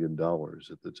 $20 million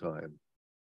at the time.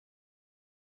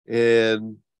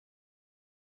 And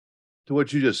to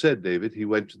what you just said, David, he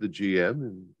went to the GM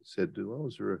and said, well,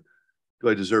 do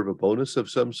I deserve a bonus of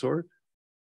some sort?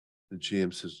 The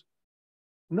GM says,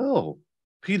 no,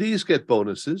 PDs get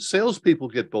bonuses, salespeople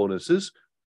get bonuses,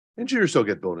 engineers don't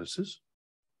get bonuses.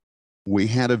 We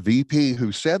had a VP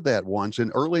who said that once,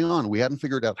 and early on, we hadn't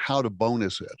figured out how to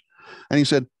bonus it. And he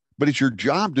said, but it's your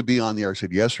job to be on the air. I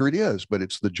said, yes, sir, it is, but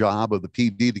it's the job of the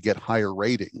PD to get higher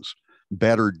ratings,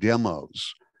 better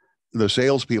demos, the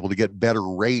salespeople to get better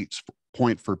rates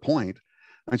point for point.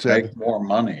 I said, make more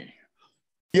money.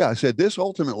 Yeah, I said, this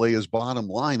ultimately is bottom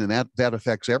line, and that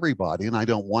affects everybody. And I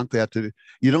don't want that to,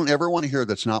 you don't ever want to hear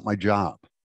that's not my job.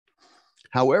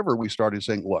 However, we started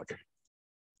saying, look,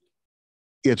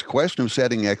 it's a question of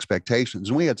setting expectations.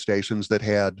 And we had stations that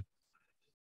had,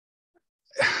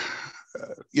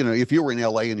 if you were in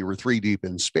LA and you were 3 deep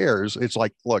in spares, it's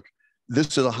like, look,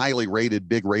 this is a highly rated,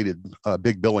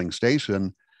 big billing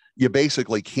station. You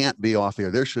basically can't be off air.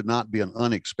 There should not be an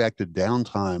unexpected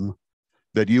downtime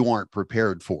that you aren't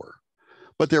prepared for.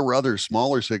 But there were other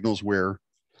smaller signals where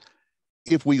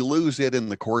if we lose it in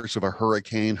the course of a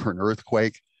hurricane or an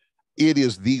earthquake, it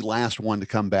is the last one to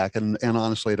come back. And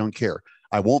honestly, I don't care.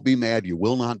 I won't be mad. You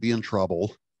will not be in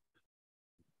trouble.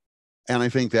 And I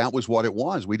think that was what it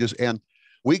was. We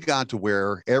got to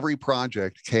where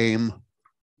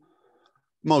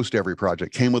most every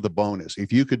project came with a bonus.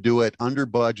 If you could do it under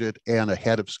budget and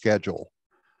ahead of schedule,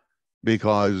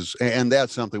 and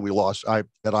that's something I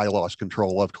lost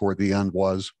control of toward the end,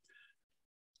 was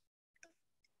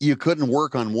you couldn't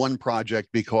work on one project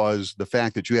because the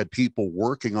fact that you had people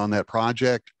working on that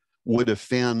project would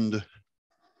offend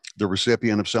the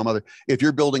recipient of some other. If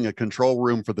you're building a control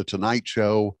room for the Tonight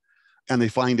Show and they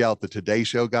find out the Today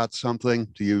Show got something,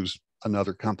 to use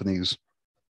another company's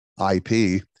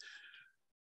IP,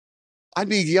 I'd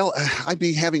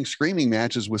be having screaming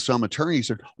matches with some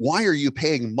attorneys. Why are you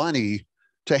paying money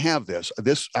to have this?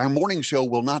 Our morning show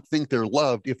will not think they're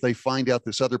loved if they find out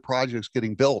this other project's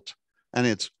getting built. And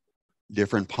it's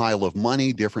different pile of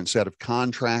money, different set of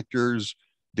contractors,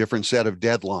 different set of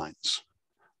deadlines.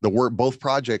 Both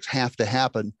projects have to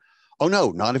happen. Oh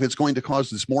no, not if it's going to cause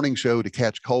this morning show to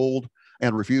catch cold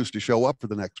and refuse to show up for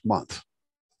the next month.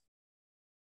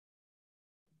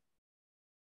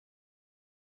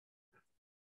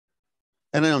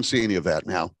 And I don't see any of that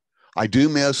now. I do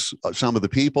miss some of the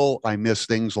people. I miss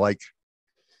things like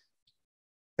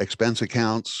expense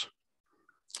accounts,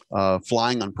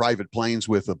 flying on private planes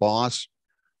with the boss.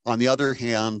 On the other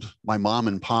hand, my mom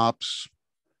and pops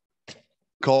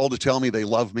call to tell me they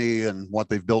love me and what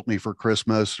they've built me for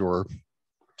Christmas, or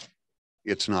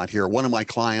it's not here. One of my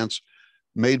clients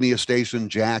made me a station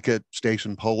jacket,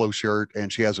 station polo shirt,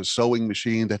 and she has a sewing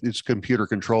machine that is computer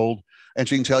controlled, and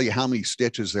she can tell you how many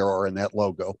stitches there are in that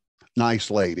logo.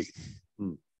 Nice lady.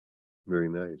 Very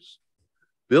nice.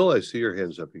 Bill, I see your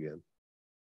hands up again.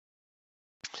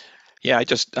 Yeah,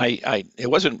 it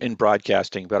wasn't in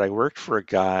broadcasting, but I worked for a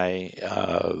guy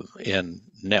in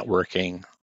networking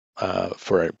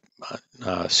for a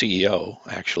CEO,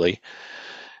 actually,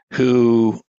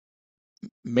 who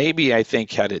maybe I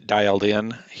think had it dialed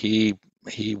in. He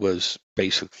he was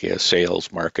basically a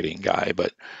sales marketing guy,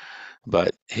 but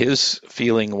his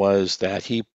feeling was that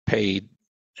he paid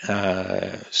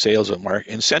incented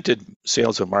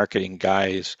sales and marketing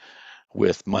guys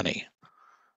with money.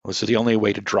 It was the only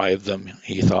way to drive them,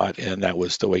 he thought, and that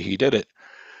was the way he did it.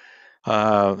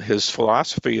 His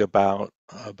philosophy about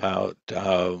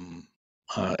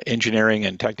engineering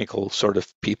and technical sort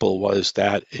of people was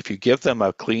that if you give them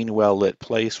a clean, well-lit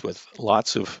place with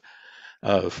lots of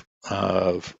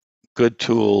good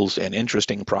tools and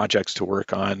interesting projects to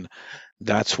work on,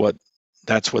 that's what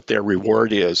their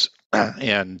reward is.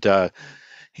 and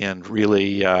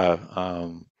really,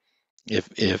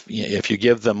 if you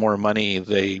give them more money,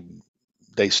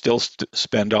 they still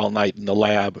spend all night in the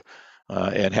lab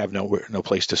and have no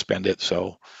place to spend it.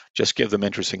 So just give them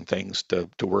interesting things to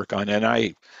work on. And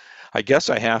I guess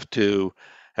I have to,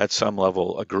 at some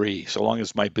level, agree. So long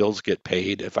as my bills get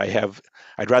paid,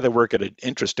 I'd rather work at an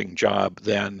interesting job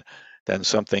than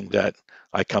something that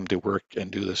I come to work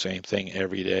and do the same thing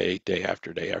every day, day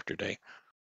after day after day.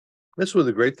 That's one of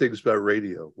the great things about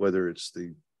radio, whether it's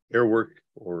the air work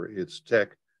or it's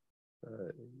tech.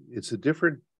 It's a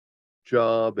different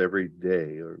job every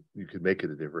day, or you could make it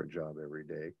a different job every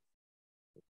day.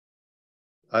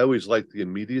 I always liked the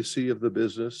immediacy of the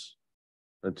business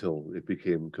until it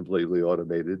became completely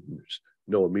automated and there's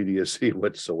no immediacy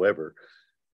whatsoever.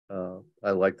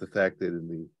 I like the fact that in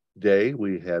the day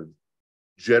we had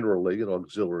generally an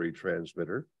auxiliary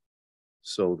transmitter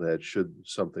so that should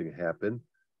something happen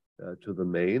to the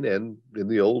main, and in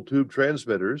the old tube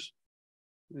transmitters,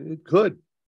 it could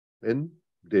and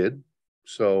did.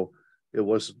 So it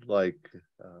wasn't like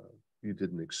you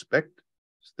didn't expect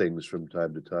things from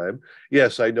time to time.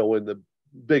 Yes, I know in the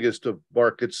biggest of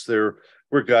markets, there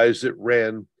were guys that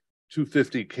ran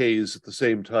 250Ks at the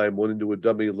same time, went into a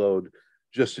dummy load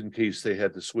just in case they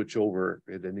had to switch over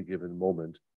at any given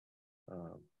moment.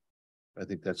 I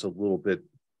think that's a little bit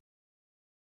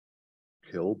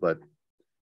kill, but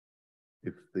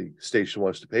if the station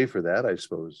wants to pay for that, I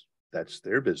suppose that's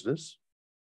their business.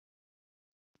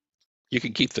 You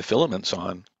can keep the filaments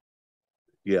on.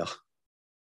 Yeah.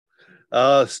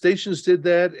 Stations did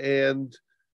that, and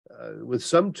with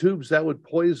some tubes that would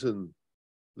poison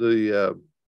the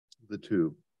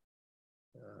tube.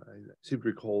 I seem to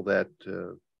recall that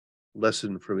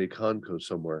lesson from Econco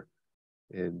somewhere,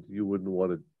 and you wouldn't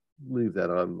want to leave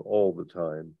that on all the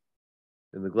time.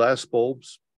 And the glass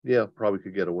bulbs, yeah, probably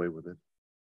could get away with it.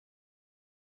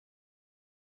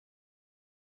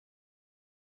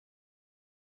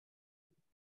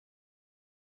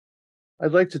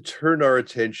 I'd like to turn our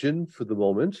attention for the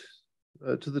moment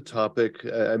to the topic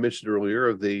I mentioned earlier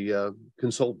of the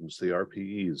consultants, the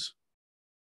RPEs.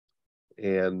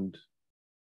 And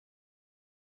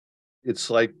it's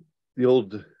like the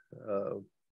old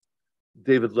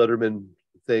David Letterman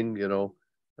thing,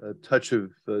 touch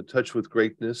with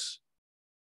greatness.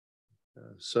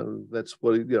 So that's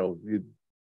what, you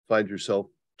find yourself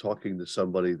talking to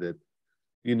somebody that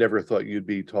you never thought you'd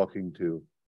be talking to.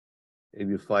 And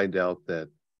you find out that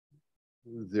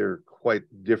they're quite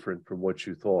different from what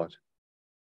you thought.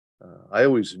 I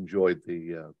always enjoyed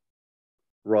the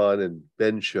Ron and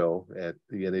Ben show at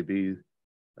the NAB,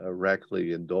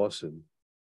 Rackley and Dawson.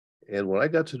 And when I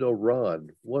got to know Ron,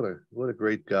 what a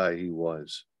great guy he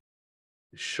was.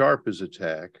 Sharp as a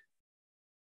tack.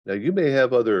 Now, you may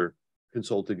have other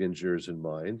consulting engineers in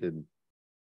mind, and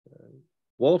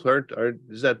Walt,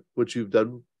 is that what you've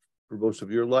done for most of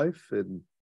your life, and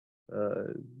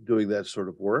doing that sort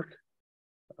of work?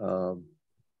 And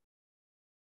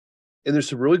there's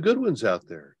some really good ones out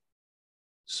there,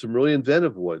 some really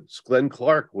inventive ones. Glenn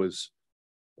Clark was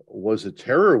a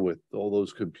terror with all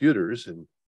those computers, and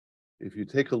if you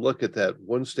take a look at that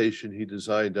one station he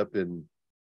designed up in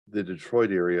the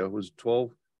Detroit area, it was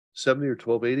 1270 or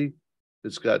 1280.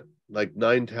 It's got like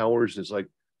 9 towers. It's like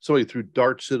somebody threw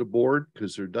darts at a board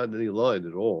because there's not any line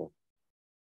at all.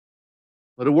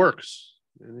 But it works,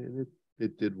 and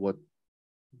it did what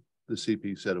the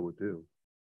CP said it would do.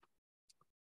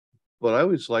 But I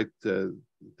always liked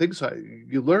things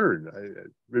you learn. I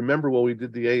remember when we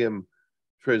did the AM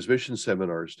transmission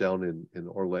seminars down in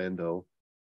Orlando,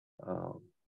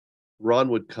 Ron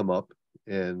would come up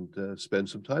and spend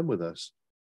some time with us.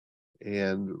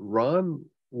 And Ron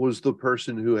was the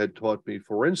person who had taught me,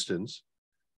 for instance,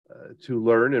 to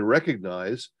learn and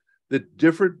recognize that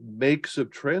different makes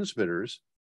of transmitters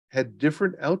had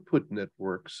different output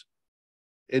networks.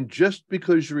 And just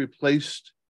because you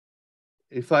replaced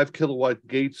a 5 kilowatt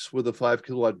Gates with a 5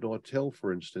 kilowatt Nautel,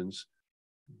 for instance,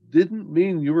 didn't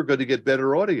mean you were going to get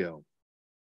better audio.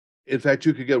 In fact,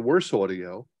 you could get worse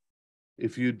audio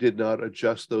if you did not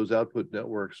adjust those output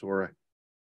networks or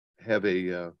have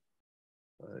a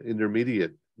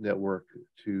intermediate network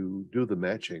to do the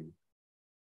matching.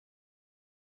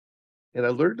 And I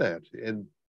learned that, and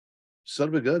son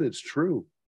of a gun, it's true.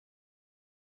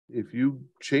 If you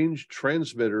change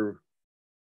transmitter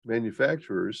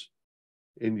manufacturers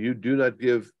and you do not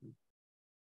give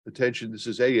attention, this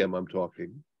is AM I'm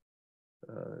talking,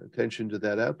 attention to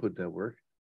that output network,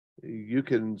 you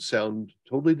can sound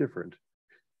totally different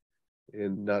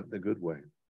and not in a good way.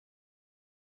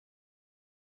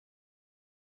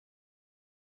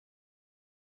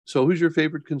 So who's your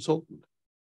favorite consultant?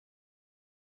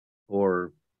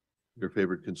 Or your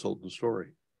favorite consultant story?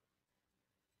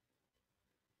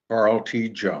 Carl T.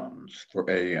 Jones for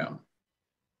AM.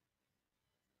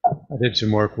 I did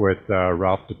some work with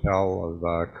Ralph DePel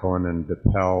of Cohen and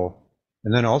DePel,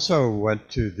 and then also went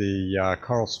to the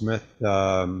Carl Smith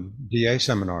DA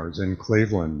seminars in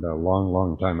Cleveland a long,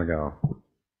 long time ago.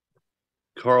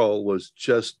 Carl was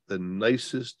just the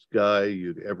nicest guy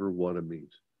you'd ever want to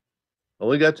meet. I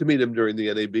only got to meet him during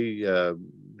the NAB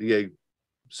DA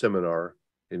seminar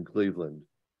in Cleveland,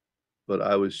 but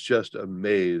I was just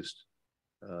amazed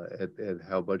at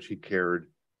how much he cared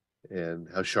and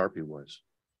how sharp he was.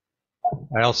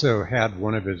 I also had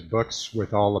one of his books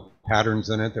with all the patterns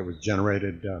in it that was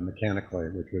generated mechanically,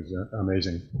 which was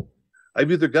amazing.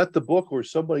 I've either got the book or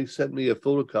somebody sent me a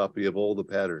photocopy of all the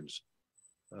patterns.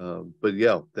 But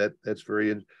yeah, that's very,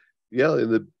 yeah,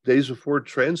 in the days before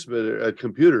transmitter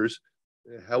computers,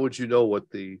 how would you know what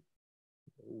the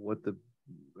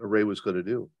array was going to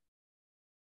do?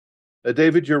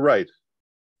 David, you're right.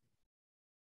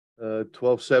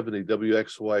 1270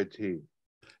 WXYT.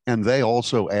 And they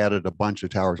also added a bunch of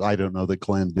towers. I don't know that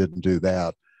Glenn didn't do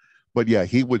that, but yeah,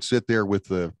 he would sit there with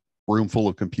the room full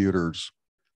of computers,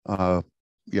 hot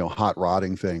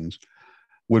rodding things.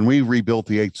 When we rebuilt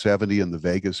the 870 in the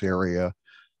Vegas area,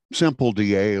 simple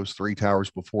DA, it was 3 towers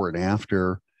before and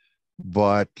after,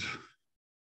 but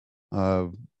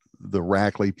the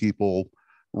Rackley people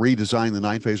redesigned the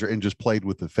 9-phaser and just played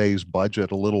with the phase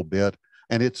budget a little bit,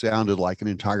 and it sounded like an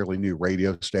entirely new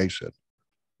radio station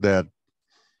that,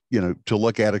 to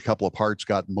look at, a couple of parts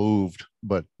got moved,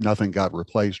 but nothing got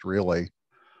replaced really.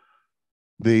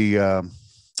 The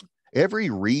every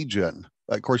region,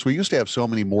 of course, we used to have so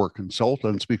many more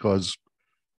consultants because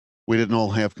we didn't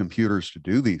all have computers to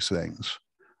do these things,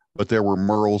 but there were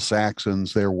Merle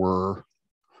Saxons, there was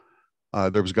a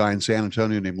guy in San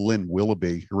Antonio named Lynn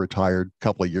Willoughby who retired a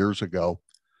couple of years ago.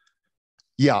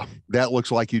 Yeah, that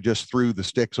looks like you just threw the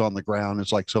sticks on the ground.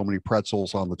 It's like so many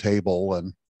pretzels on the table,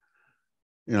 and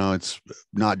it's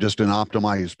not just an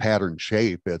optimized pattern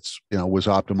shape. It's was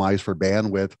optimized for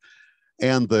bandwidth,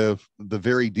 and the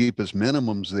very deepest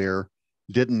minimums there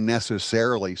didn't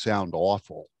necessarily sound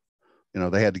awful.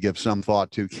 They had to give some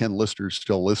thought to. Ken Lister's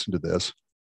still listen to this.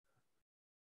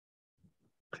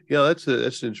 Yeah, that's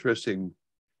an interesting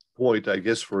point, I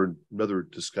guess, for another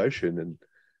discussion,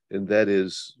 and that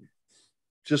is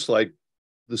just like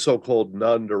the so-called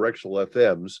non-directional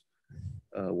FMs.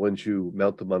 Once you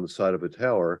mount them on the side of a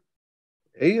tower,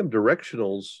 AM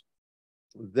directionals,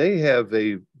 they have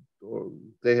a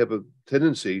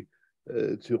tendency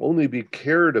to only be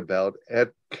cared about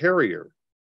at carrier,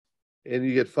 and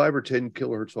you get 5 or 10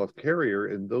 kilohertz off carrier,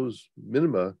 and those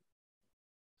minima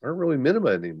aren't really minima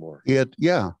anymore. It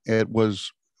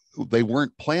was, they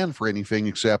weren't planned for anything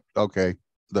except, okay,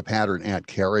 the pattern at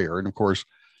carrier. And of course,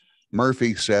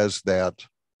 Murphy says that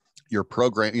your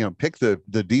program, pick the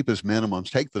deepest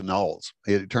minimums, take the nulls.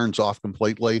 It turns off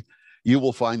completely. You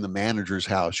will find the manager's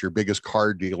house, your biggest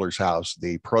car dealer's house,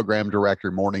 the program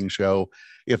director, morning show.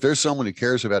 If there's someone who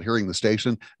cares about hearing the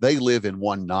station, they live in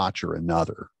one notch or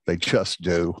another. They just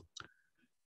do.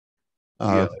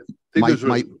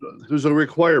 There's a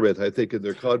requirement, I think, in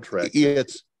their contract.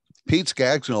 It's Pete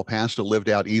Skaggsnell passed to lived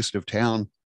out east of town,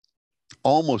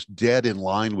 almost dead in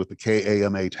line with the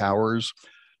KAMA towers,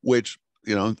 which,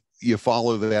 you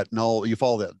follow that null, you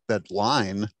follow that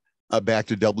line back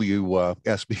to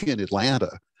WSB in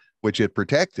Atlanta, which it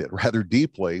protected rather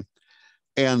deeply.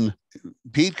 And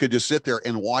Pete could just sit there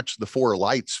and watch the 4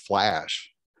 lights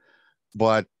flash.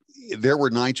 But there were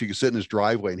nights you could sit in his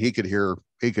driveway and he could hear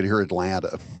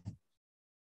Atlanta.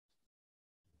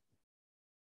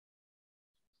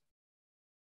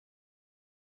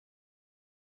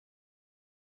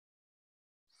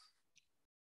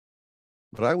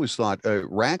 But I always thought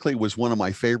Rackley was one of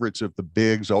my favorites of the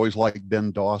bigs. Always liked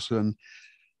Ben Dawson.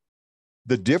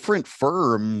 The different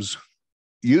firms,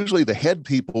 usually the head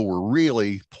people were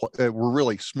really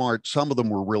smart. Some of them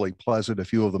were really pleasant. A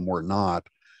few of them were not.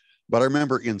 But I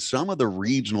remember in some of the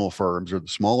regional firms or the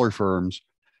smaller firms,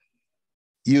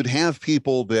 you'd have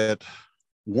people that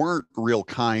weren't real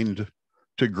kind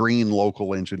to green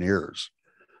local engineers.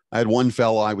 I had one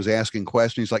fellow I was asking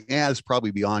questions. He's like, yeah, it's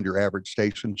probably beyond your average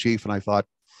station chief. And I thought,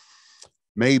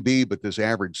 maybe, but this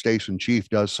average station chief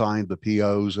does sign the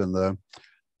POs and the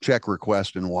check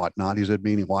request and whatnot. He said,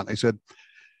 meaning what? I said,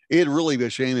 it'd really be a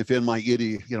shame if in my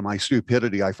idiot, my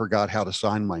stupidity, I forgot how to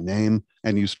sign my name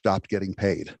and you stopped getting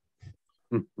paid.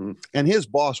 And his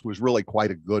boss was really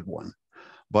quite a good one.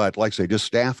 But like I say, just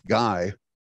staff guy,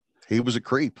 he was a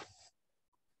creep.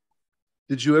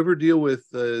 Did you ever deal with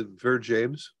Ver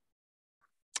James?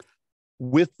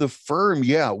 With the firm,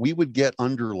 yeah, we would get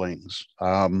underlings.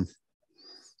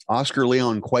 Oscar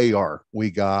Leon Cuellar,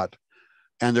 we got,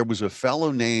 and there was a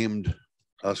fellow named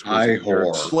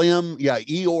Ihor. Slim, yeah,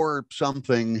 Eeyore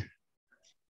something.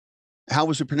 How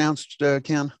was it pronounced,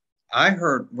 Ken? I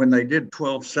heard when they did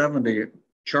 1270,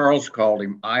 Charles called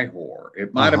him Ihor.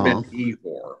 It might have been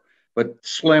Ehor, but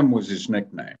Slim was his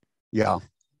nickname. Yeah.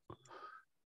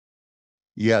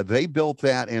 Yeah, they built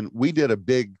that, and we did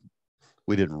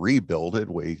we didn't rebuild it.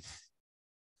 We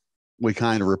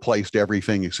kind of replaced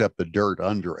everything except the dirt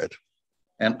under it.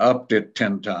 And upped it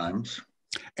 10 times.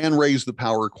 And raised the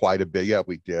power quite a bit. Yeah,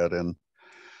 we did. And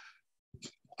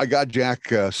I got Jack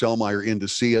Selmeyer in to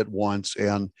see it once,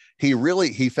 and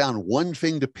he found one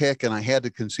thing to pick, and I had to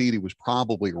concede he was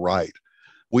probably right.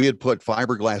 We had put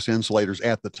fiberglass insulators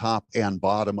at the top and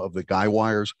bottom of the guy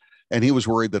wires, and he was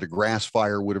worried that a grass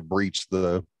fire would have breached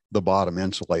the bottom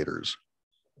insulators.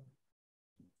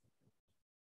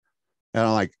 And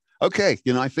I'm like, okay,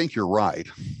 I think you're right.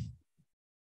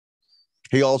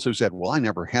 He also said, well, I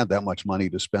never had that much money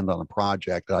to spend on a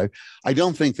project. I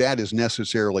don't think that is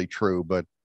necessarily true, but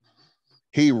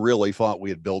he really thought we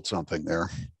had built something there.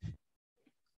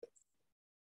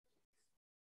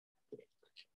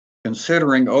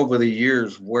 Considering over the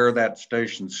years where that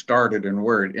station started and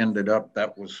where it ended up,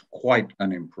 that was quite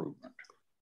an improvement.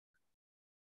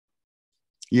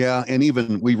 Yeah, and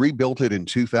even we rebuilt it in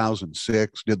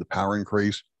 2006, did the power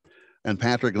increase. And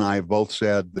Patrick and I have both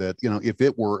said that, if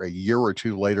it were a year or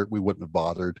two later, we wouldn't have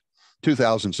bothered.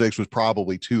 2006 was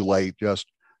probably too late, just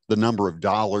the number of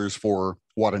dollars for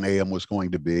what an AM was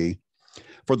going to be.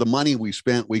 For the money we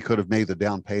spent, we could have made the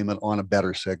down payment on a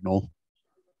better signal.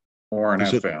 Or an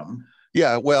FM.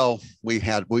 Yeah, well, we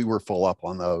were full up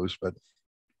on those, but.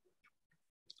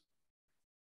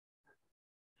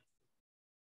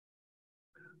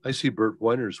 I see Bert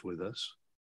Weiner's with us.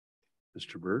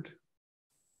 Mr. Bert.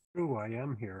 Oh, I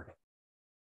am here.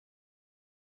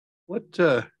 What's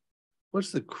the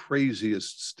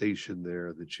craziest station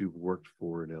there that you've worked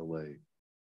for in LA?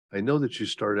 I know that you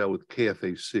started out with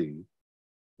KFAC,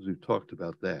 because we've talked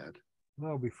about that.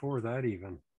 No, before that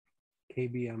even.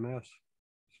 KBMS,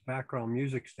 background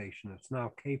music station. It's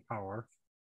now K-Power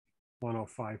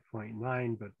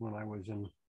 105.9, but when I was in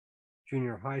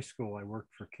junior high school, I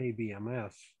worked for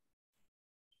KBMS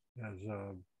as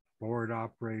a board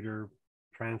operator,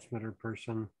 transmitter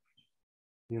person,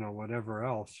 whatever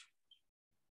else.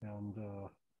 And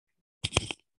is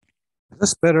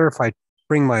this better if I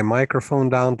bring my microphone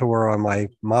down to where my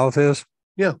mouth is?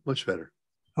 Yeah, much better.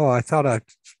 Oh, I thought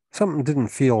something didn't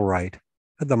feel right.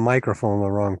 I had the microphone in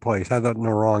the wrong place. I had it in the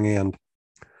wrong end.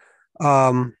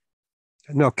 No,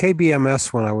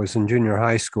 KBMS, when I was in junior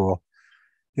high school,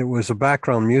 it was a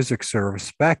background music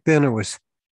service. Back then, it was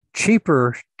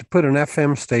cheaper to put an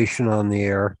FM station on the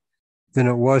air than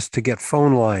it was to get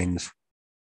phone lines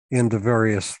into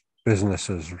various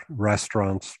businesses,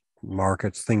 restaurants,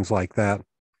 markets, things like that.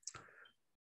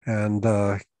 And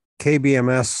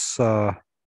KBMS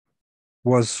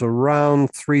was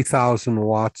around 3,000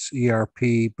 watts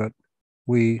ERP, but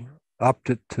we upped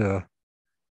it to,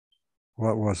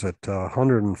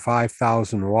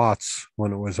 105,000 watts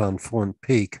when it was on Flint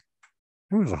Peak.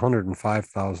 It was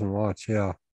 105,000 watts,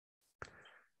 yeah.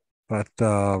 But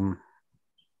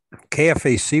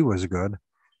KFAC was good.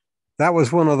 That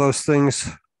was one of those things,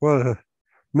 a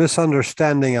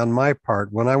misunderstanding on my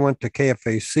part. When I went to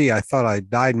KFAC, I thought I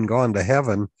died and gone to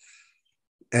heaven,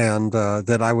 and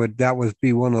that would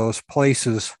be one of those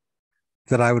places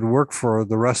that I would work for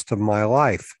the rest of my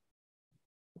life,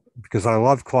 because I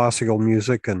loved classical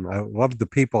music and I loved the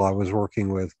people I was working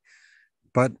with.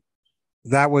 But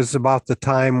that was about the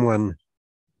time when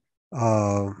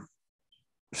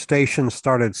stations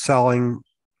started selling,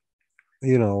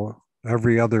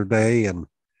 every other day. And,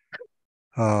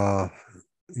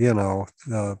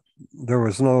 there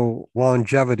was no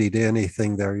longevity to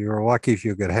anything there. You were lucky if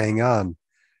you could hang on.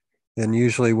 And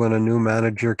usually when a new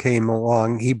manager came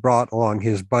along, he brought along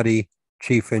his buddy,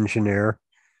 chief engineer,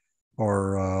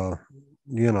 or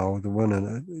when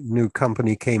a new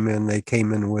company came in, they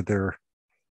came in with their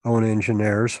own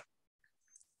engineers.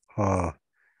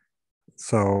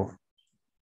 So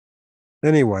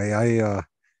anyway, I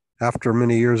after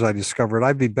many years, I discovered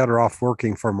I'd be better off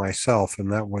working for myself,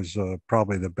 and that was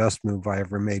probably the best move I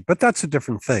ever made. But that's a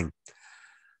different thing.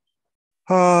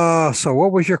 So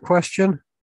what was your question?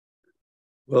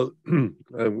 Well,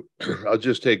 I'll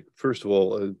just take, first of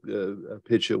all, a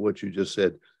pitch at what you just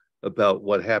said about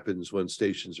what happens when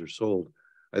stations are sold.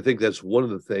 I think that's one of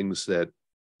the things that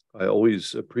I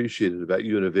always appreciated about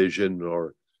Univision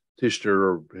or Tishner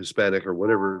or Hispanic or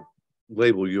whatever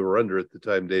label you were under at the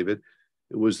time, David.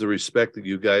 It was the respect that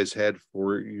you guys had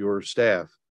for your staff,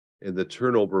 and the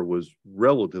turnover was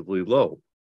relatively low.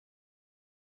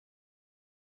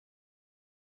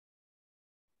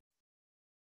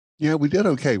 Yeah, we did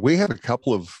okay. We had a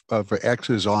couple of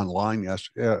exes online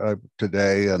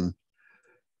today, and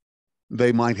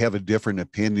they might have a different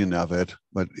opinion of it,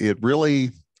 but it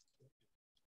really,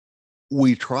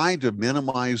 we tried to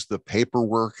minimize the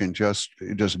paperwork and just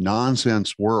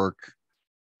nonsense work,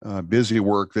 busy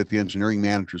work that the engineering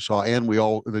managers saw. And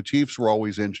the chiefs were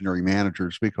always engineering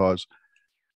managers because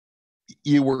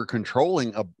you were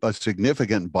controlling a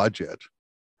significant budget,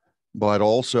 but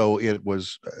also it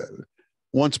was,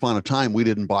 once upon a time, we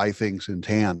didn't buy things in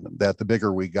tandem, that the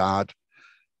bigger we got,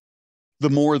 the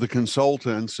more the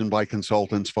consultants, and by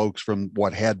consultants, folks from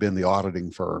what had been the auditing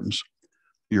firms,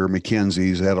 your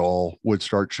McKinseys et al., would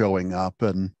start showing up.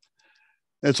 And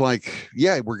it's like,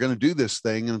 yeah, we're going to do this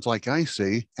thing. And it's like, I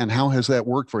see. And how has that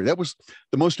worked for you? That was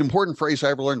the most important phrase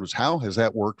I ever learned, was, how has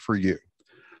that worked for you?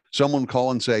 Someone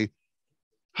call and say,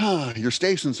 your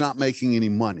station's not making any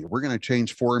money. We're going to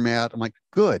change format. I'm like,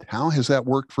 good. How has that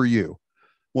worked for you?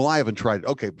 Well, I haven't tried it.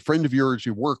 Okay, a friend of yours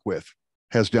you work with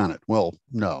has done it. Well,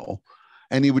 no.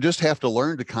 And you would just have to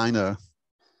learn to kind of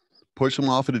push them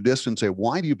off at a distance, say,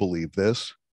 why do you believe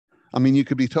this? I mean, you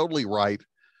could be totally right,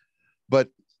 but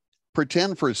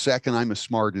pretend for a second I'm as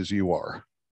smart as you are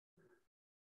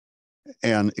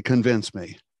and convince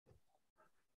me.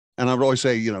 And I would always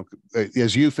say,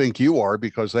 as you think you are,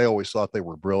 because they always thought they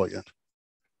were brilliant.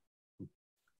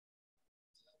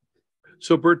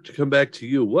 So, Bert, to come back to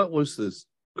you, what was the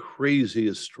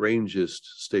craziest,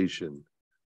 strangest station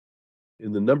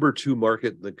in the #2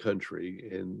 market in the country,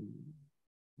 and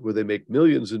where they make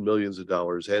millions and millions of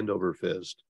dollars hand over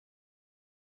fist,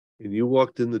 and you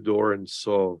walked in the door and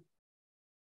saw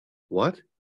what?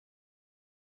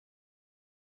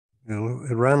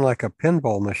 It ran like a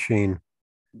pinball machine.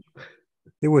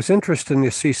 It was interesting to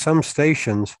see some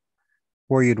stations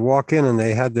where you'd walk in and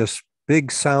they had this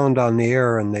big sound on the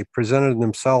air, and they presented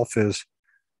themselves as,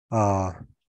 a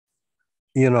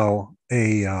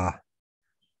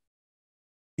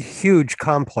huge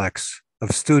complex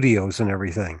of studios and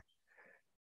everything.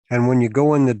 And when you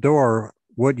go in the door,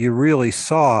 what you really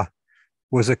saw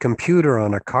was a computer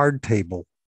on a card table.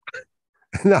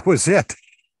 And that was it.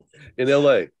 In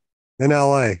LA. In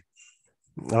LA.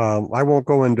 I won't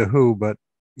go into who, but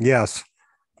yes.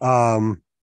 I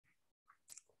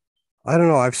don't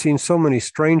know. I've seen so many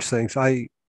strange things. I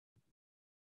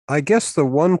guess the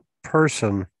one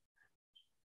person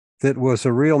that was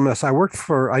a real mess, I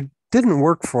didn't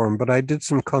work for him, but I did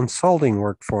some consulting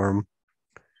work for him,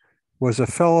 was a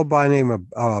fellow by the name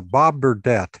of Bob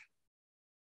Burdett,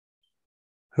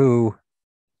 who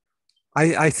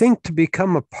I think, to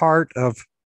become a part of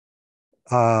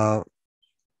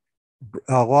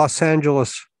Los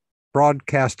Angeles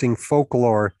broadcasting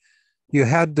folklore, you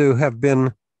had to have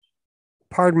been,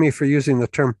 pardon me for using the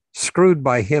term, screwed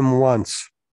by him once.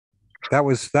 That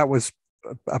was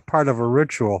a part of a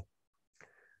ritual.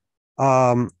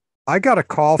 I got a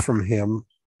call from him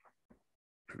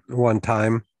one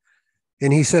time,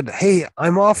 and he said, "Hey,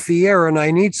 I'm off the air and I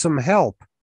need some help."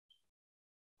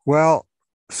 Well,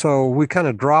 so we kind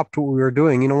of dropped what we were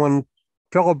doing. When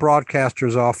fellow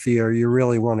broadcasters off the air, you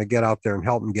really want to get out there and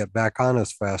help them get back on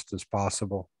as fast as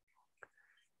possible.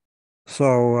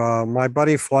 So my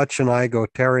buddy Fletch and I go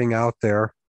tearing out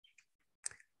there,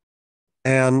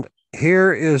 and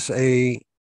here is a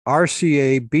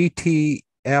RCA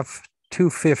BTF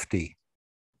 250,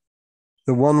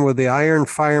 the one with the iron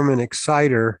fireman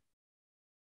exciter,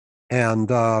 and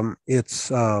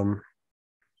it's a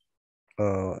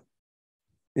pair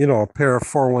of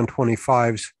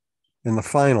 4125s in the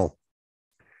final.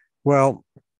 Well,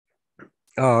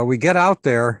 we get out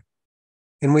there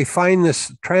and we find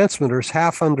this transmitter's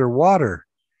half underwater.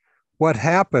 What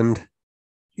happened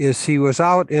is he was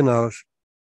out in a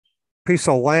piece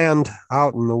of land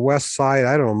out in the west side,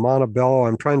 I don't know, Montebello.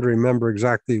 I'm trying to remember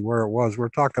exactly where it was. We're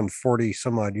talking 40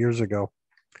 some odd years ago.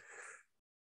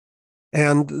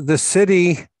 And the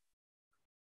city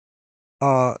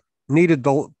needed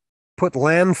to put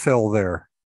landfill there.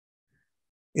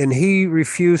 And he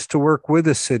refused to work with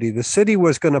the city. The city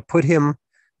was going to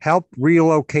help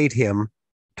relocate him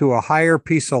to a higher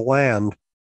piece of land,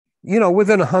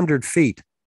 within 100 feet.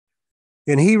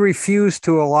 And he refused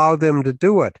to allow them to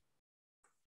do it.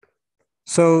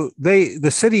 So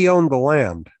the city owned the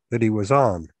land that he was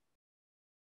on.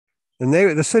 And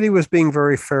the city was being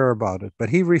very fair about it, but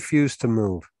he refused to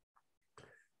move.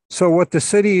 So what the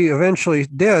city eventually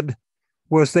did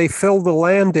was they filled the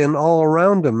land in all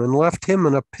around him and left him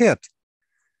in a pit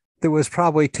that was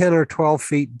probably 10 or 12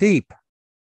 feet deep.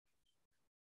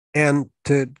 And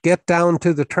to get down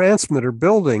to the transmitter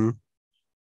building,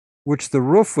 which the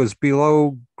roof was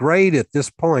below grade at this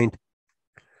point,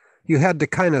 you had to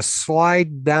kind of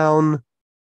slide down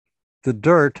the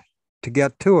dirt to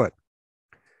get to it.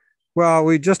 Well,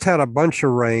 we just had a bunch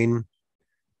of rain,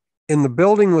 and the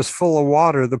building was full of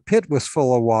water. The pit was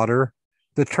full of water.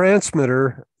 The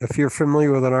transmitter, if you're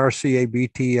familiar with an RCA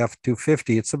BTF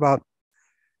 250, it's about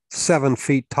 7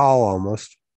 feet tall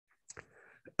almost.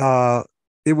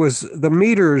 It was the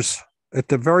meters at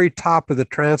the very top of the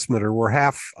transmitter were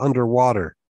half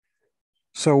underwater.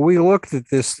 So we looked at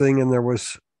this thing, and there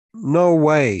was no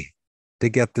way to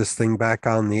get this thing back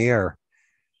on the air.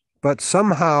 But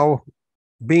somehow,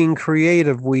 being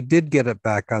creative, we did get it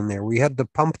back on there. We had to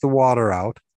pump the water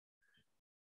out.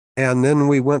 And then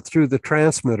we went through the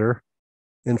transmitter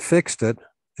and fixed it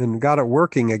and got it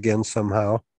working again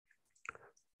somehow.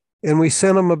 And we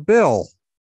sent him a bill.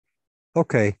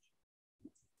 Okay.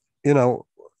 How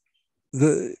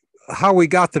we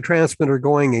got the transmitter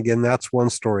going again, that's one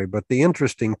story. But the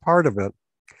interesting part of it,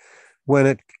 when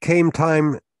it came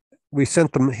time, we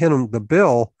sent him the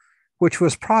bill, which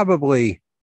was probably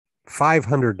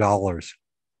 $500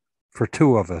 for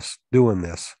two of us doing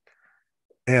this.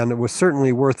 And it was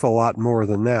certainly worth a lot more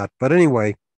than that. But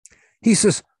anyway, he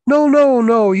says,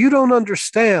 no, you don't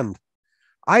understand.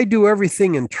 I do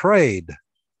everything in trade.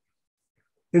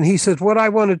 And he said, what I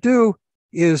want to do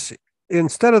is,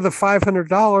 instead of the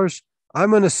 $500, I'm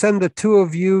going to send the two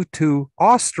of you to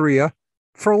Austria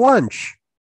for lunch.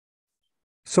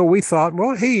 So we thought,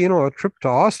 well, hey, a trip to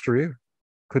Austria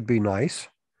could be nice.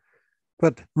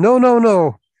 But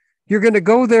no. You're going to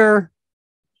go there.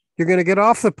 You're going to get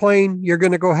off the plane. You're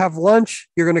going to go have lunch.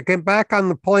 You're going to get back on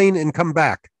the plane and come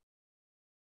back.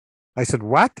 I said,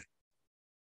 what?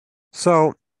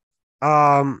 So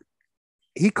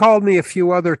he called me a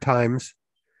few other times,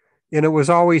 and it was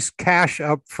always cash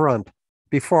up front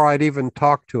before I'd even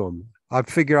talk to him. I'd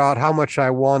figure out how much I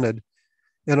wanted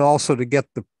and also to get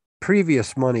the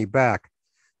previous money back.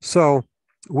 So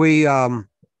we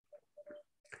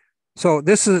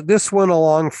this went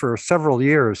along for several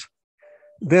years.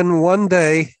 Then one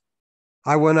day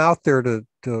I went out there to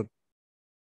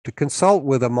consult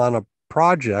with him on a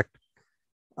project.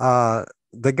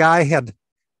 The guy had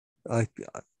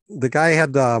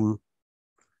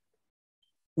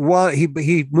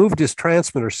he moved his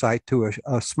transmitter site to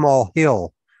a small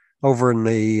hill over in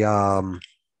the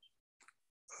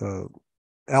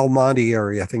El Monte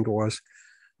area, I think it was.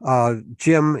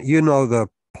 Jim, you know the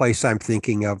place I'm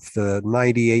thinking of, the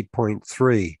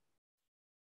 98.3.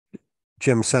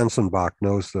 Jim Sensenbach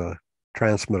knows the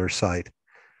transmitter site.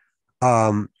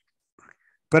 But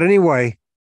anyway,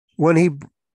 when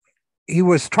he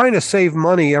was trying to save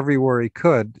money everywhere he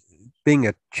could, being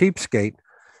a cheapskate.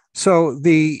 So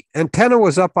the antenna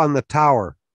was up on the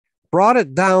tower, brought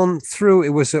it down through. It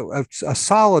was a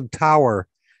solid tower,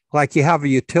 like you have a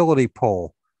utility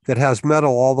pole that has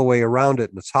metal all the way around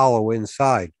it and it's hollow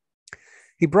inside.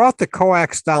 He brought the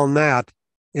coax down that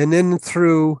and then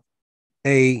through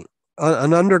an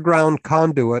underground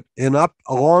conduit and up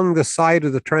along the side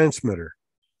of the transmitter.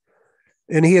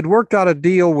 And he had worked out a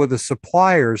deal with the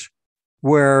suppliers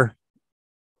where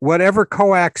whatever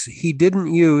coax he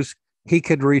didn't use, he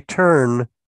could return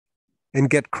and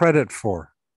get credit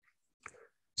for.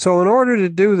 So in order to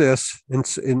do this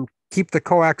and keep the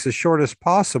coax as short as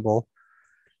possible,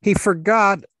 he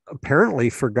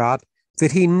apparently forgot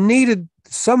that he needed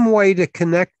some way to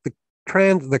connect the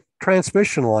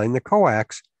transmission line, the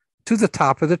coax, to the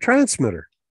top of the transmitter.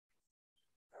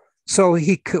 So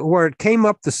where it came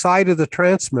up the side of the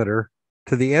transmitter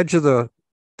to the edge of the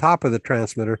top of the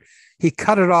transmitter, he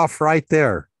cut it off right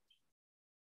there.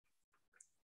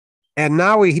 And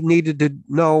now he needed to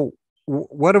know,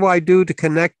 what do I do to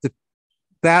connect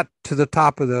that to the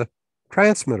top of the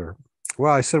transmitter?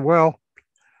 Well, I said, well,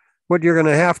 what you're going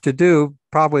to have to do,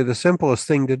 probably the simplest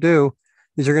thing to do,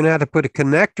 is you're going to have to put a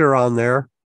connector on there,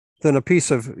 then a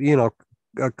piece of,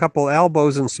 a couple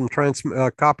elbows and some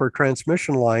copper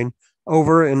transmission line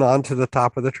over and onto the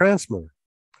top of the transmitter.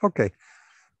 Okay.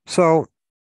 So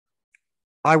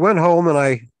I went home and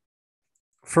I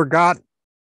forgot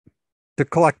to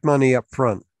collect money up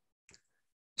front.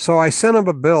 So I sent him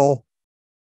a bill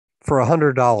for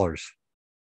 $100.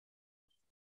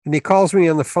 And he calls me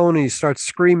on the phone and he starts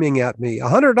screaming at me,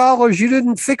 $100, you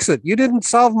didn't fix it. You didn't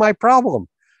solve my problem.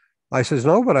 I says,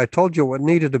 no, but I told you what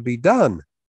needed to be done.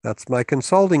 That's my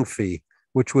consulting fee,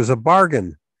 which was a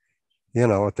bargain,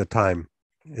 at the time.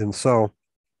 And so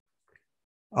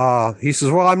he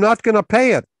says, well, I'm not going to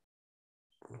pay it.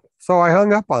 So I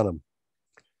hung up on him.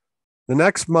 The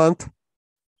next month,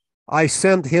 I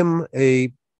sent him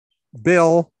a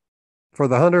bill for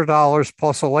the $100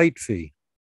 plus a late fee.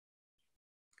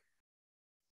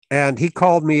 And he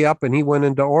called me up and he went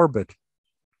into orbit.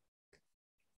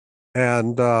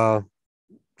 And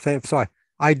so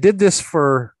I did this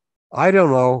for, I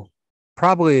don't know,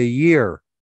 probably a year.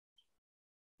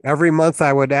 Every month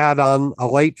I would add on a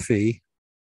late fee.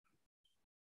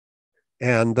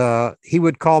 And he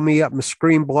would call me up and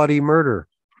scream bloody murder.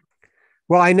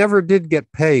 Well, I never did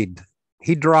get paid.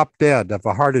 He dropped dead of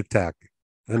a heart attack.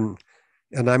 And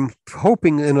I'm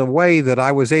hoping in a way that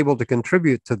I was able to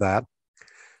contribute to that.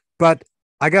 But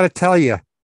I got to tell you,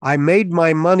 I made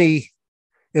my money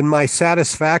in my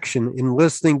satisfaction in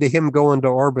listening to him go into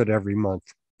orbit every month.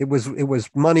 It was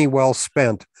money well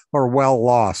spent or well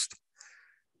lost.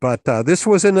 But this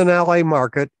was in an LA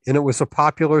market, and it was a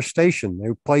popular station. They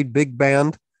played big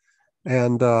band,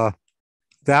 and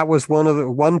that was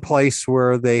one place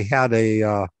where they had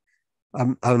an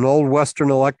old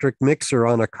Western Electric mixer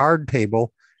on a card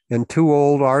table and two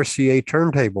old RCA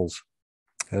turntables,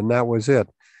 and that was it.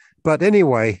 But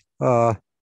anyway, there's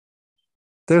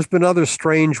been other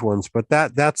strange ones, but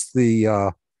that's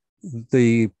the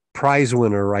prize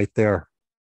winner right there.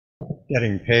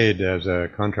 Getting paid as a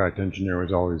contract engineer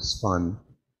was always fun.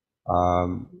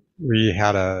 We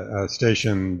had a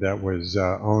station that was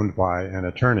owned by an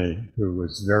attorney who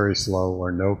was very slow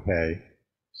or no pay.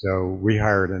 So we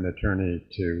hired an attorney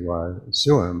to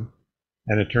sue him.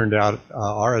 And it turned out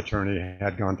our attorney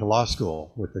had gone to law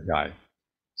school with the guy.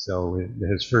 So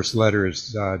his first letter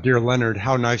is, Dear Leonard,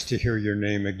 how nice to hear your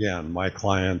name again, my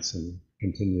clients, and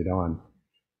continued on.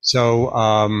 So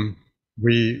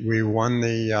we won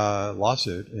the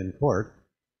lawsuit in court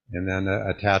and then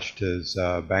attached his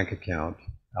bank account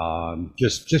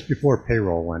just before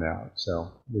payroll went out.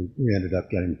 So we ended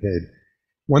up getting paid.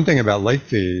 One thing about late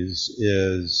fees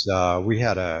is we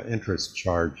had an interest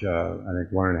charge, I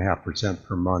think 1.5%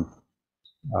 per month,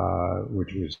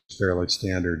 which was fairly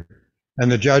standard. And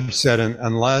the judge said,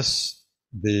 unless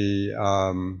the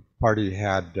party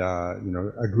had,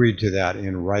 agreed to that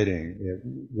in writing, it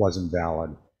wasn't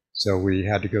valid. So we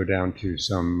had to go down to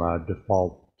some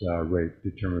default rate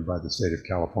determined by the state of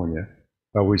California,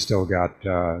 but we still got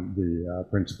the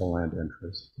principal and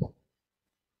interest.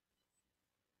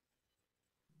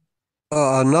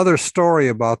 Another story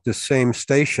about this same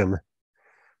station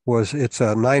was it's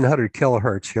a 900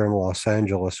 kilohertz here in Los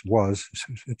Angeles.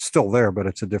 It's still there, but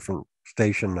it's a different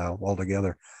station now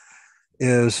altogether.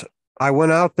 I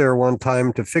went out there one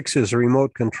time to fix his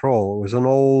remote control. It was an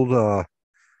old, I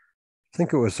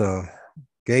think it was a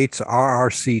Gates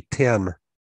RRC-10,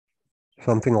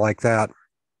 something like that.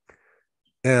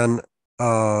 And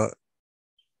I'm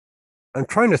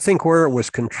trying to think where it was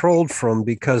controlled from,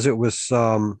 because it was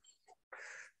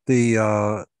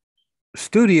the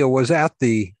studio was at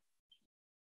the,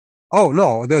 oh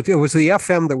no, it was the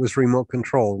FM that was remote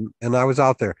controlled, and I was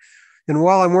out there. And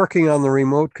while I'm working on the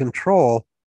remote control,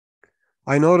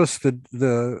 I noticed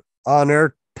the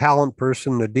on-air talent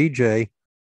person, the DJ,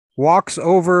 walks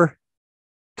over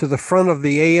to the front of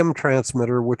the AM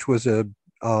transmitter, which was a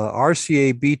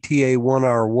RCA BTA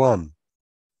 1R1.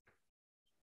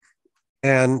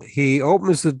 And he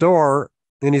opens the door,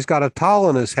 and he's got a towel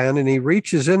in his hand, and he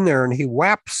reaches in there and he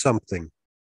whaps something.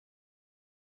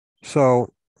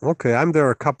 So, okay, I'm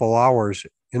there a couple hours.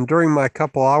 And during my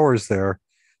couple hours there,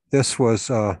 this was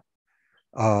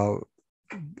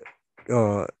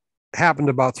happened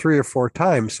about 3 or 4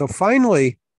 times. So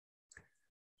finally,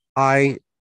 I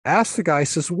asked the guy, I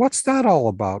says, what's that all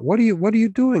about? What are you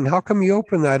doing? How come you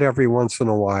open that every once in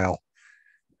a while?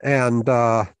 And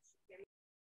yeah,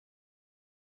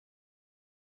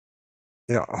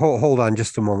 hold on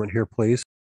just a moment here, please.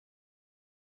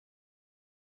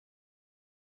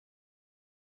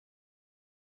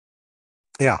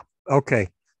 Yeah, okay.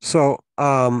 So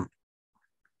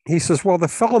he says, well, the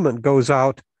filament goes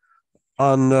out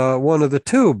on one of the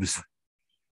tubes.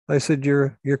 I said,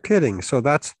 you're kidding. So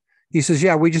that's, He says,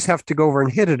 yeah, we just have to go over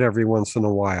and hit it every once in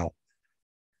a while.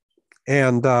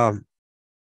 And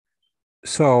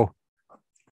so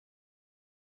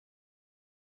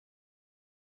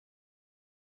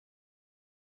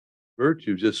Bert,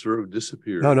 you've just sort of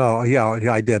disappeared. no, yeah,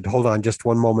 I did. Hold on just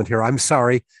one moment here. I'm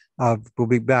sorry. We'll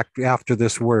be back after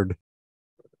this word.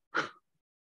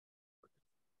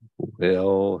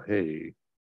 Well, hey.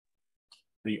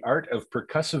 The art of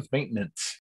percussive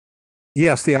maintenance.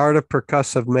 Yes, the art of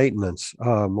percussive maintenance.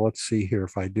 Let's see here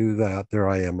if I do that. There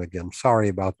I am again. Sorry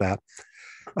about that.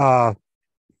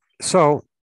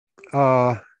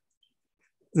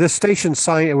 This station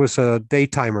signed, it was a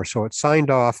daytimer, so it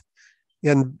signed off.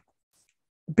 And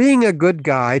being a good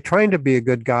guy, trying to be a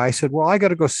good guy, I said, well, I got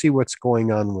to go see what's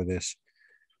going on with this.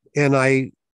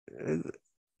 And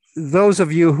those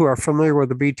of you who are familiar with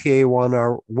the BTA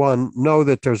 101 know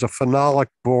that there's a phenolic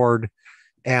board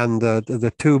and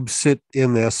the tubes sit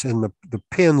in this, and the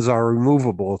pins are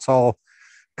removable. It's all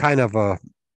kind of a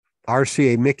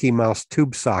RCA Mickey Mouse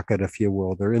tube socket, if you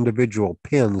will. They're individual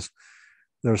pins.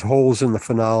 There's holes in the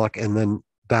phenolic, and then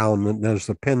down, and there's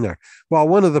the pin there. Well,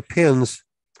 one of the pins,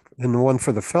 and the one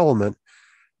for the filament,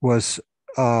 was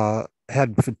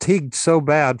had fatigued so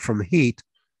bad from heat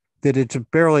that it's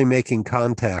barely making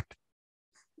contact.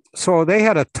 So they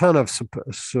had a ton of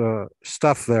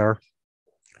stuff there.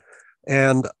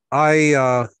 And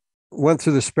I went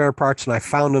through the spare parts and I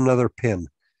found another pin.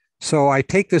 So I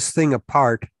take this thing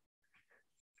apart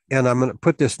and I'm going to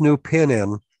put this new pin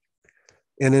in.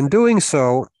 And in doing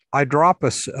so, I drop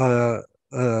a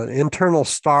internal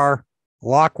star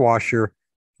lock washer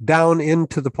down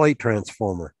into the plate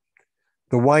transformer.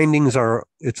 The windings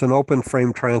it's an open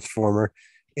frame transformer,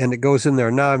 and it goes in there.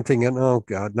 Now I'm thinking, oh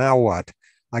God, now what?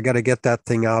 I got to get that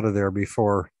thing out of there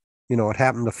before, it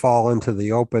happened to fall into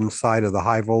the open side of the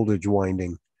high voltage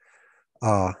winding,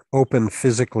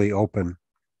 physically open.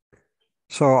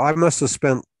 So I must have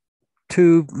spent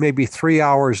 2, maybe 3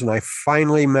 hours, and I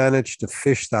finally managed to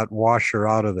fish that washer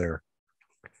out of there.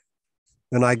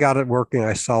 And I got it working.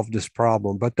 I solved this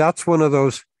problem. But that's one of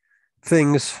those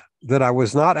things that I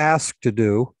was not asked to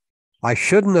do. I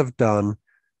shouldn't have done,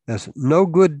 as no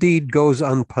good deed goes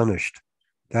unpunished.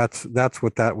 That's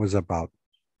what that was about.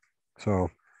 So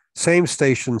same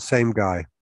station, same guy.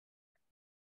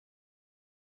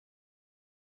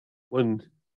 One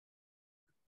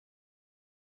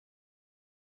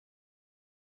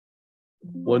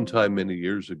time many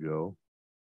years ago,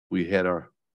 we had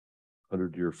our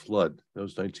 100-year flood. That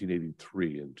was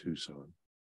 1983 in Tucson.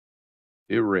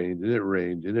 It rained and it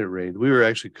rained and it rained. We were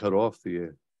actually cut off.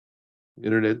 The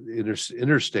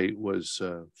interstate was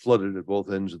flooded at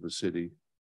both ends of the city.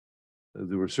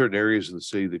 There were certain areas of the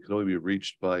city that could only be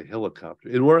reached by helicopter.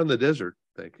 And we're in the desert,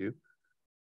 thank you.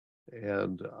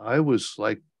 And I was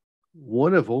like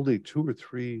one of only 2 or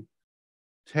 3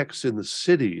 techs in the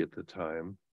city at the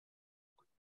time.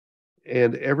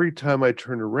 And every time I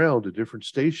turned around, a different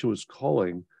station was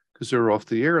calling because they were off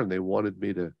the air and they wanted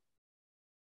me to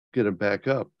get them back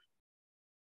up.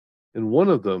 And one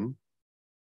of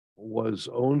was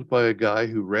owned by a guy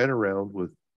who ran around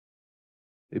with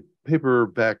a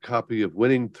paperback copy of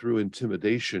Winning Through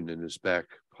Intimidation in his back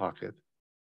pocket.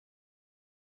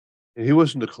 And he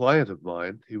wasn't a client of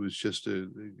mine. He was just a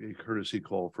courtesy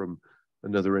call from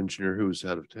another engineer who was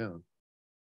out of town.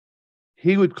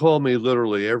 He would call me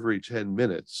literally every 10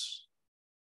 minutes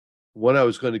when I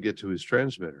was going to get to his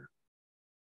transmitter.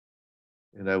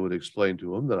 And I would explain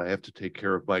to him that I have to take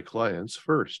care of my clients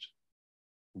first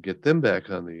and get them back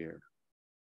on the air.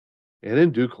 And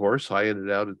in due course, I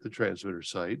ended out at the transmitter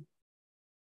site.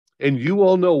 And you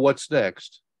all know what's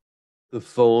next. The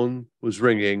phone was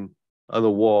ringing on the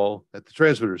wall at the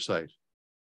transmitter site.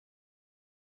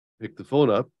 Picked the phone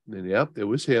up, and yep, it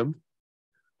was him.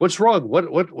 What's wrong?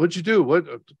 What'd you do? Well,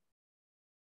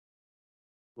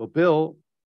 Bill,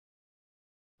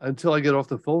 until I get off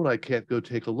the phone, I can't go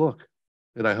take a look.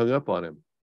 And I hung up on him.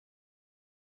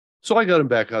 So I got him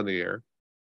back on the air.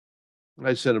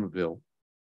 I sent him a bill.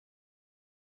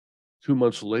 2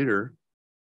 months later,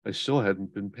 I still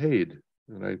hadn't been paid.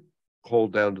 And I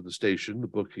called down to the station, the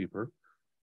bookkeeper,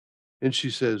 and she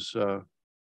says,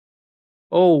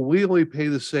 oh, we only pay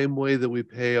the same way that we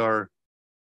pay our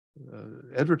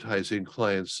advertising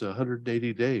clients,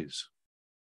 180 days.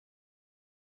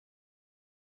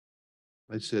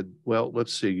 I said, well,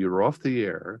 let's see, you're off the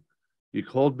air. You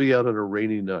called me out on a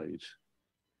rainy night,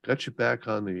 got you back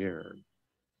on the air.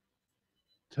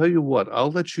 Tell you what,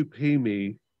 I'll let you pay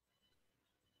me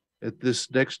at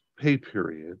this next pay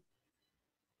period,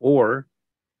 or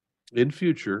in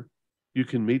future, you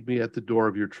can meet me at the door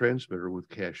of your transmitter with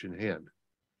cash in hand.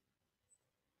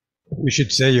 You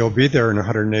should say you'll be there in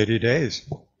 180 days.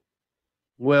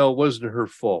 Well, it wasn't her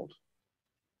fault.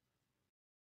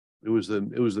 It was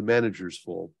the manager's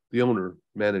fault, the owner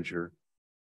manager.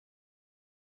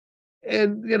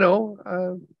 And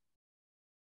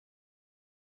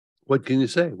what can you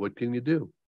say? What can you do?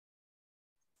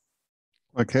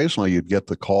 Occasionally you'd get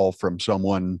the call from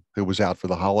someone who was out for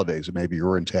the holidays, and maybe you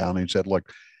were in town, and he said,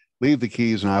 look, leave the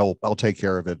keys and I'll take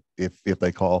care of it if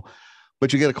they call.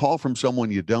 But you get a call from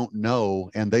someone you don't know,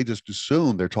 and they just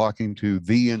assume they're talking to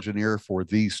the engineer for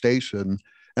the station,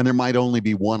 and there might only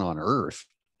be one on Earth.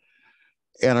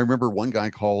 And I remember one guy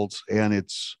called, and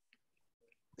it's,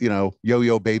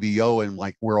 yo baby yo, and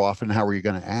like, we're off, and how are you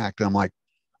going to act? And I'm like,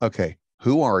 okay,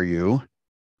 who are you?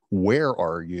 Where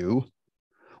are you?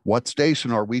 What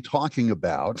station are we talking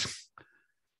about?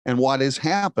 And what has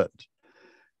happened?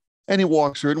 And he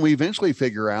walks through, and we eventually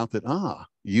figure out that,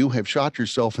 you have shot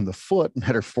yourself in the foot,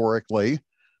 metaphorically.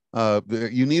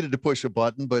 You needed to push a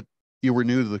button, but you were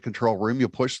new to the control room. You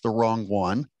pushed the wrong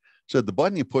one. So the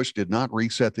button you pushed did not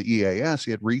reset the EAS.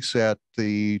 It reset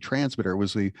the transmitter. It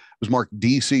was marked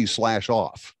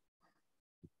DC/off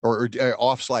or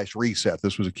off/reset.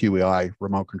 This was a QEI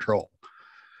remote control.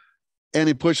 And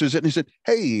he pushes it, and he said,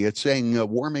 hey, it's saying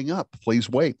warming up. Please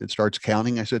wait. It starts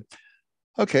counting. I said,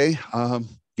 okay,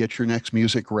 get your next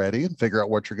music ready and figure out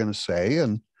what you're going to say,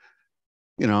 and,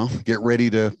 get ready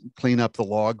to clean up the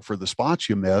log for the spots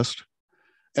you missed.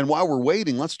 And while we're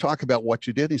waiting, let's talk about what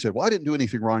you did. And he said, well, I didn't do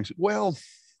anything wrong. I said, well,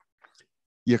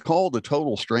 you called a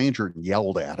total stranger and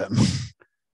yelled at him.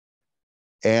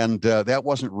 And that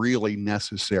wasn't really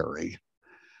necessary.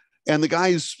 And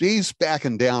the he's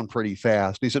backing down pretty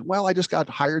fast. He said, well, I just got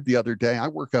hired the other day. I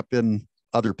work up in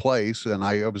other place, and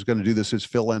I was going to do this as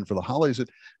fill in for the holidays.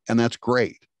 And that's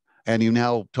great. And you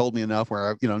now told me enough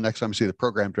where, next time I see the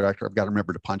program director, I've got to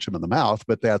remember to punch him in the mouth,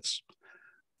 but that's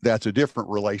a different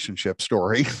relationship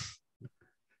story.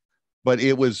 But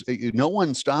no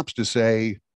one stops to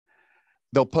say,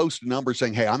 they'll post a number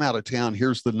saying, hey, I'm out of town.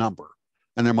 Here's the number.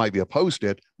 And there might be a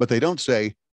post-it, but they don't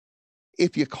say,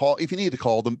 if you need to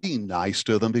call them, be nice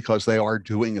to them because they are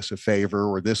doing us a favor,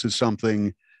 or this is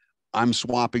something I'm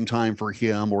swapping time for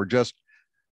him, or just,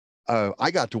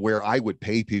 I got to where I would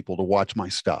pay people to watch my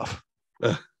stuff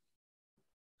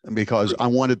because I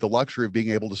wanted the luxury of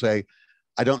being able to say,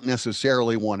 I don't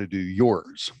necessarily want to do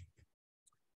yours.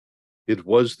 It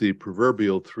was the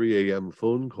proverbial 3 a.m.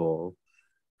 phone call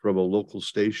from a local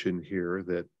station here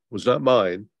that was not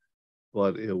mine,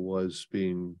 but it was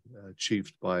being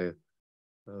chiefed by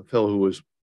a fellow who was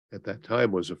at that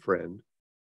time was a friend.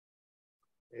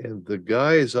 And the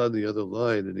guy is on the other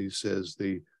line, and he says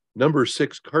the number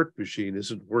 6 cart machine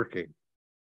isn't working.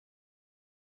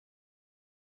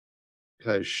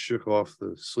 Kind of shook off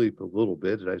the sleep a little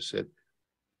bit, and I said,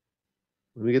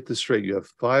 let me get this straight. You have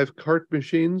 5 cart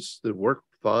machines that work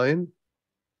fine,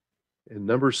 and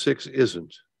number 6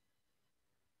 isn't.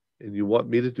 And you want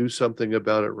me to do something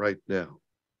about it right now?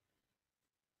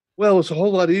 Well, it's a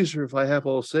whole lot easier if I have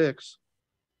all 6.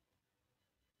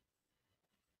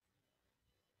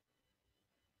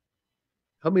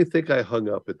 How many think I hung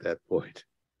up at that point?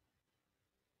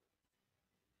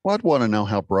 Well, I'd want to know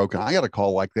how broken. I got a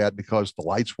call like that because the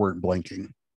lights weren't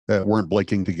blinking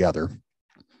together.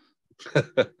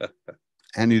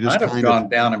 And you just I'd have gone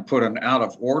down and put an out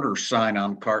of order sign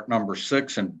on cart number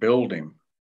 6 and billed him.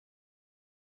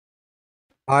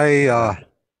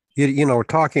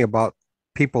 Talking about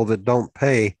people that don't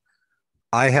pay,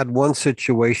 I had one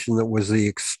situation that was the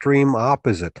extreme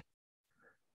opposite.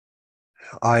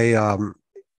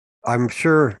 I'm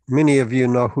sure many of you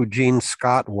know who Gene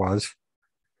Scott was,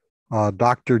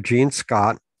 Dr. Gene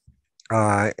Scott,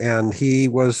 and he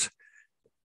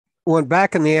went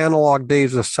back in the analog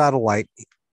days of satellite.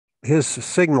 His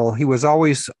signal, he was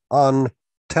always on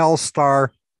Telstar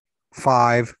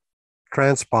 5,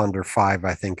 transponder 5,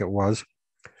 I think it was.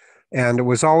 And it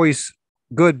was always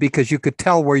good because you could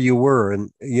tell where you were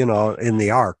in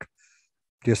the arc.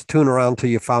 Just tune around till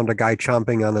you found a guy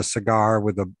chomping on a cigar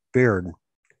with a beard.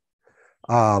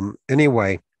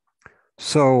 Anyway,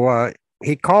 so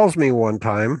he calls me one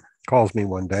day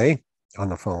on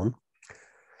the phone,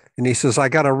 and he says, I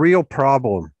got a real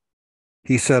problem.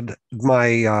 He said,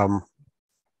 I'm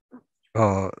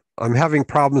having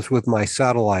problems with my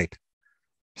satellite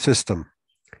system.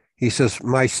 He says,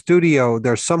 my studio,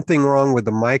 there's something wrong with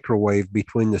the microwave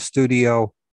between the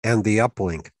studio and the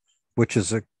uplink, which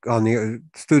is on the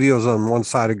studio's on one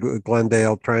side of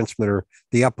Glendale transmitter,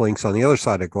 the uplink's on the other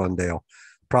side of Glendale,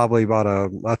 probably about a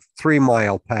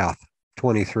 3-mile path,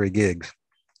 23 gigs.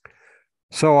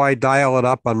 So I dial it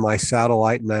up on my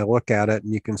satellite and I look at it,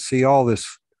 and you can see all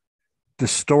this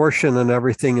distortion and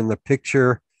everything in the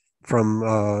picture from,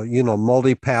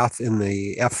 multipath in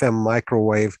the FM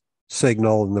microwave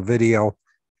signal in the video.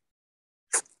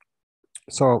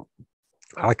 So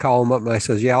I call him up and I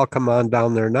says, yeah, I'll come on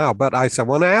down there now. But I said, I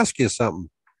want to ask you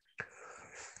something.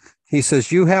 He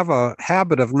says, you have a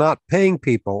habit of not paying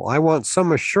people. I want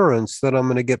some assurance that I'm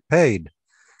going to get paid.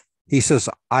 He says,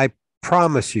 I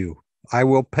promise you, I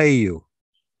will pay you.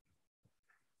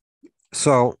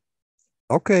 So,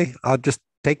 okay, I'll just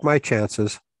take my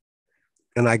chances.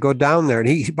 And I go down there. And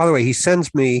he, by the way, he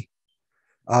sends me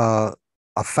a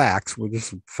fax. Well,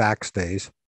 this is fax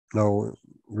days, no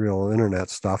real internet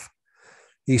stuff.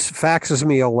 He faxes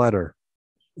me a letter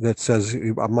that says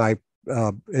my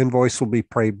invoice will be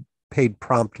paid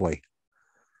promptly,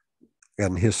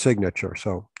 and his signature.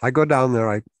 So I go down there,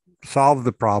 I solve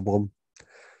the problem.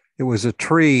 It was a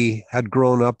tree had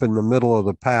grown up in the middle of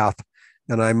the path,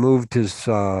 and I moved his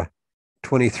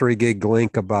 23 gig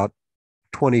link about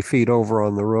 20 feet over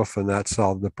on the roof, and that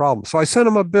solved the problem. So I sent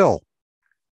him a bill.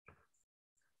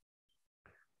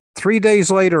 3 days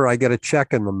later, I get a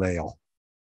check in the mail.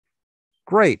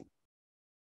 Great.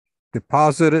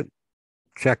 Deposit it.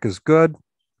 Check is good.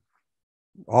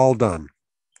 All done.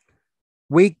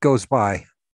 Week goes by.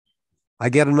 I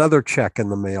get another check in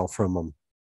the mail from him.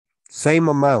 Same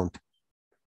amount.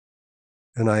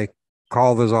 And I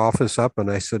called his office up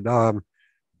and I said, I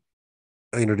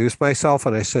introduced myself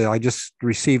and I said, I just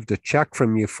received a check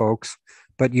from you folks,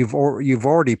 but you've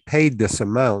already paid this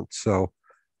amount. So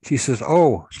she says,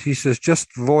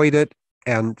 just void it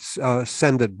and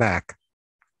send it back.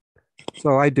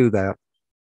 So I do that.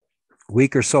 A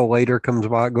week or so later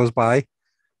goes by.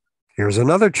 Here's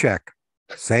another check,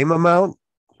 same amount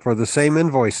for the same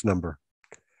invoice number.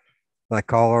 I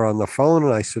call her on the phone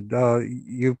and I said,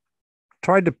 you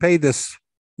tried to pay this.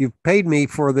 You've paid me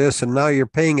for this and now you're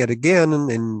paying it again.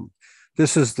 And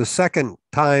this is the second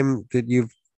time that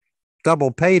you've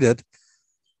double paid it.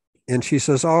 And she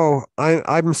says, oh,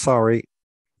 I'm sorry.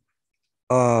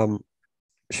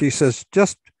 She says,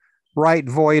 just write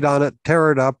void on it,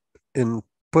 tear it up and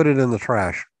put it in the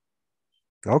trash.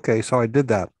 Okay, so I did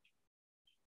that.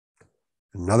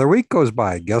 Another week goes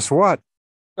by. Guess what?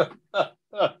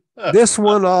 This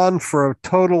went on for a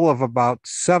total of about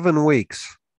 7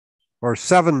 weeks or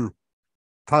 7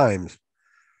 times.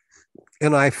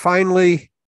 And I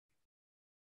finally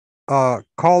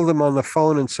called him on the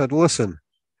phone and said, listen,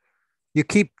 you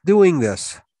keep doing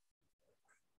this.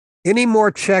 Any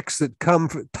more checks that come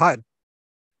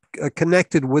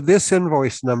connected with this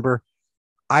invoice number,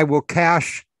 I will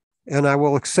cash and I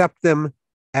will accept them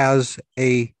as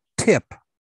a tip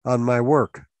on my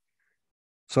work.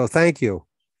 So thank you.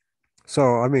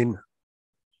 So, I mean,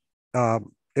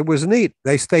 it was neat.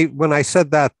 When I said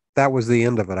that, that was the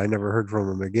end of it. I never heard from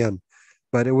him again,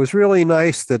 but it was really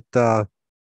nice that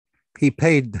he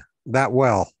paid that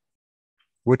well,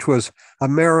 which was a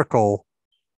miracle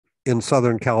in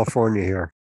Southern California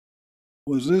here.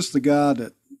 Was this the guy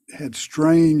that had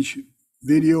strange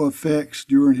video effects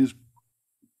during his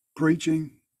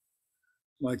preaching?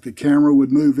 Like the camera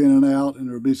would move in and out and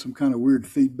there would be some kind of weird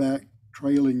feedback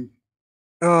trailing?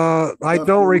 I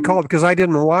don't recall because I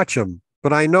didn't watch him,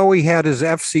 but I know he had his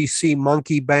FCC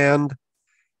monkey band,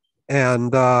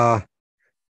 and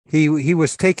he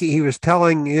was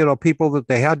telling people that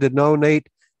they had to donate.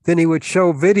 Then he would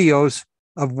show videos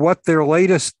of what their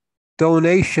latest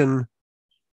donation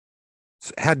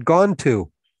had gone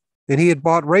to, and he had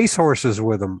bought racehorses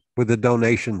with him with the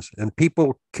donations, and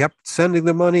people kept sending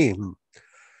the money.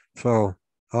 So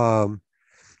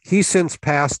he's since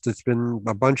passed. It's been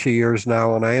a bunch of years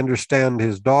now, and I understand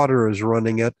his daughter is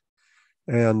running it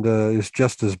and is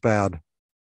just as bad.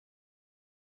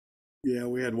 Yeah,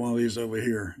 we had one of these over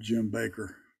here, Jim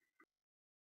Baker.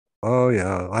 Oh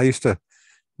yeah, I used to,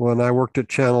 when I worked at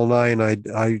Channel 9,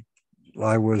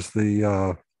 I was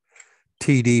the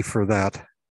TD for that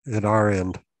at our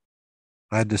end.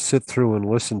 I had to sit through and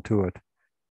listen to it.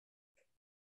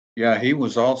 Yeah, he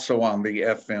was also on the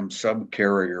FM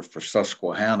subcarrier for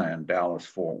Susquehanna in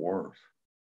Dallas-Fort Worth.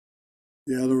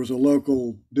 Yeah, there was a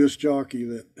local disc jockey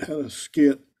that had a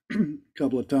skit a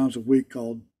couple of times a week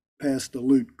called Pass the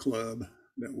Loot Club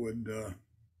that would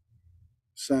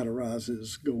satirize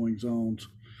his goings-ons.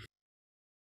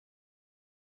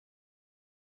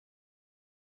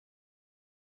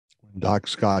 Doc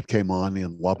Scott came on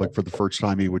in Lubbock for the first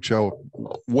time. He would show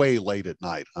way late at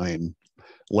night. I mean,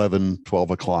 11,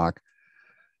 12 o'clock.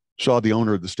 Saw the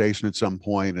owner of the station at some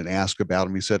point and asked about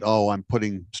him. He said, oh, I'm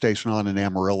putting station on in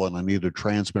Amarillo and I need a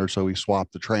transmitter. So he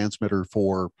swapped the transmitter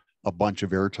for a bunch of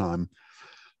airtime.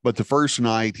 But the first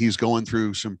night he's going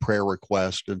through some prayer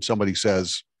requests and somebody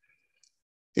says,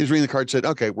 He's reading the card, said,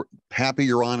 okay, we're happy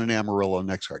you're on an Amarillo.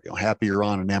 Next card, happy you're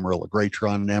on an Amarillo. Great, you're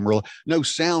on an Amarillo. No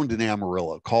sound in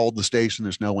Amarillo. Called the station,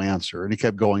 there's no answer. And he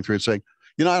kept going through it saying,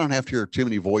 I don't have to hear too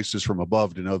many voices from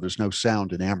above to know there's no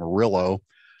sound in Amarillo.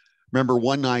 Remember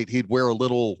one night he'd wear a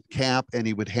little cap and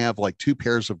he would have like 2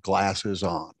 pairs of glasses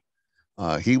on.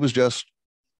 He was just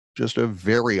a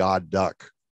very odd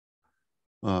duck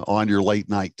on your late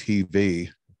night TV.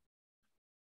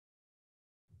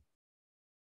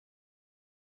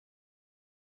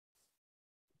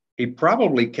 He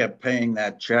probably kept paying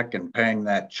that check and paying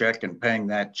that check and paying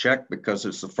that check because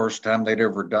it's the first time they'd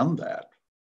ever done that.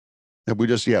 And we're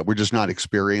just not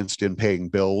experienced in paying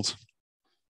bills.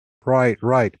 Right.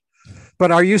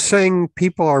 But are you saying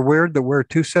people are weird that wear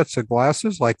 2 sets of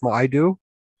glasses like I do?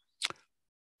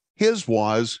 It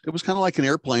was kind of like an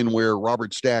airplane where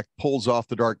Robert Stack pulls off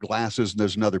the dark glasses and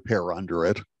there's another pair under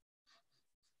it.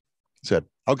 He said,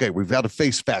 okay, we've got a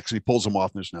face facts. And he pulls them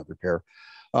off and there's another pair.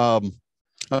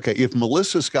 Okay, if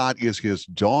Melissa Scott is his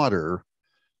daughter,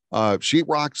 she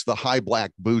rocks the high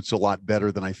black boots a lot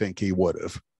better than I think he would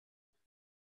have.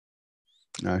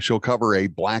 She'll cover a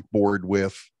blackboard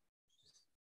with,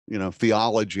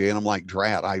 theology, and I'm like,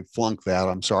 drat, I flunked that.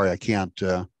 I'm sorry, I can't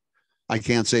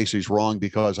say she's wrong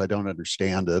because I don't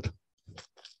understand it.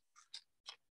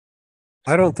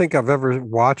 I don't think I've ever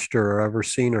watched her or ever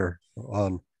seen her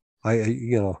on.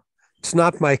 It's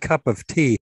not my cup of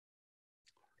tea.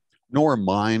 Nor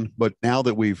mine, but now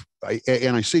that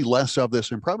I see less of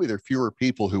this, and probably there are fewer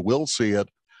people who will see it,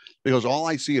 because all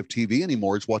I see of TV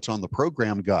anymore is what's on the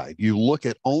program guide. You look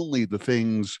at only the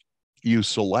things you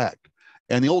select.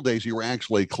 And the old days, you were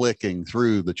actually clicking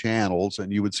through the channels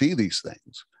and you would see these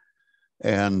things.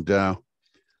 And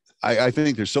I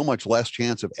think there's so much less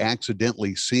chance of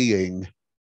accidentally seeing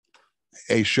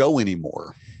a show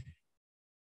anymore.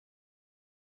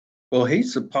 Well, he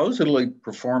supposedly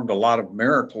performed a lot of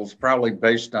miracles, probably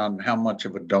based on how much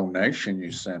of a donation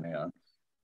you sent in.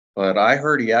 But I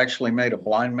heard he actually made a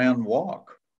blind man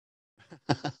walk.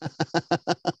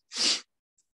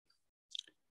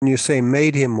 When you say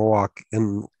made him walk,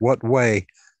 in what way?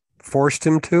 Forced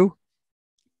him to?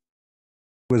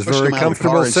 Was Pushed very him out of the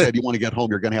comfortable. car and said, you want to get home,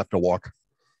 you're going to have to walk.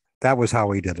 That was how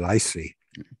he did it. I see.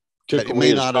 Took It away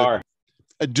may his not car.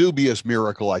 a dubious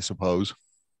miracle, I suppose.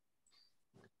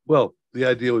 Well, the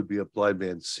idea would be a blind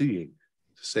man seeing.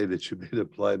 To say that you made a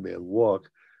blind man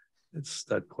walk, it's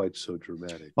not quite so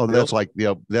dramatic. Oh, Bill? that's like,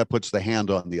 that puts the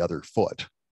hand on the other foot.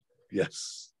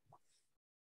 Yes.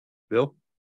 Bill?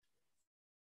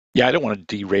 Yeah, I don't want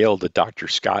to derail the Dr.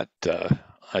 Scott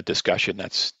discussion.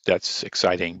 That's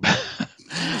exciting.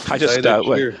 I just guy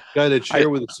in a chair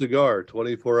with a cigar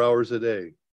 24 hours a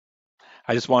day.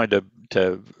 I just wanted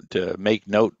to make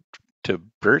note to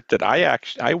Bert that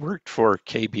I worked for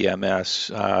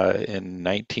KBMS in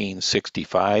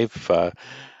 1965 for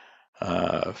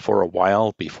a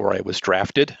while before I was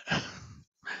drafted,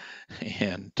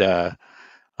 and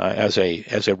as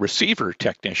a receiver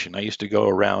technician, I used to go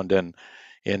around in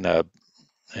a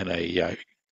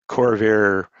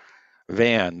Corvair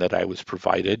van that I was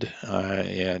provided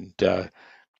and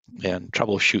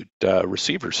troubleshoot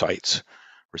receiver sites,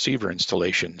 receiver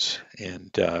installations,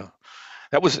 and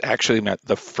that was actually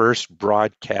the first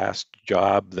broadcast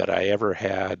job that I ever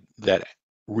had that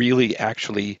really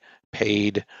actually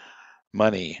paid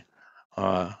money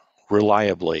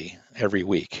reliably every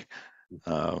week.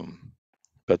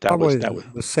 But that was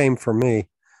the same for me.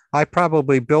 I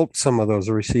probably built some of those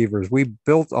receivers. We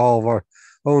built all of our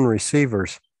own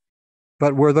receivers.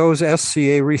 But were those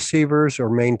SCA receivers or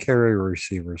main carrier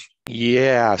receivers?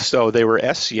 Yeah, so they were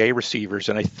SCA receivers,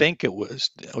 and I think it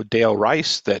was Dale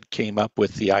Rice that came up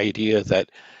with the idea that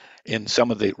in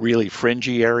some of the really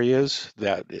fringy areas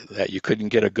that you couldn't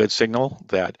get a good signal,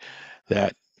 that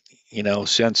since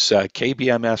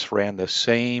KBMS ran the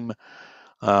same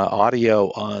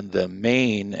audio on the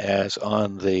main as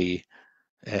on the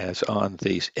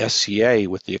SCA,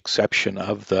 with the exception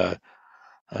of the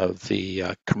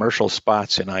commercial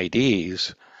spots and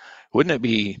IDs, wouldn't it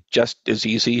be just as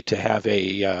easy to have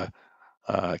a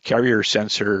carrier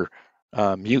sensor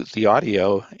mute the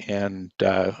audio and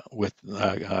with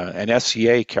an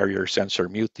SCA carrier sensor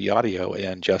mute the audio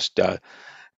and just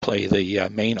play the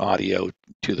main audio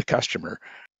to the customer?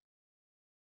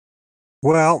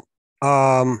 Well,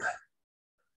 hard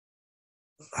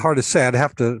to say. I'd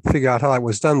have to figure out how it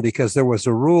was done, because there was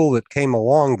a rule that came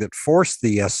along that forced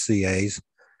the SCAs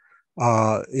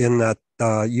in that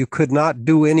you could not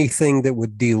do anything that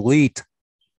would delete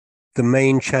the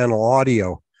main channel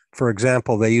audio. For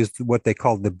example, they used what they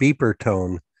called the beeper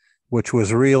tone, which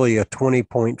was really a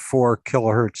 20.4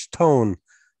 kilohertz tone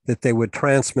that they would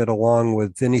transmit along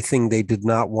with anything they did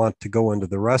not want to go into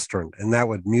the restaurant, and that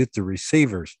would mute the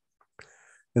receivers.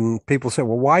 And people said,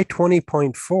 well, why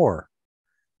 20.4?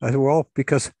 I said, well,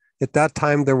 because at that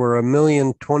time there were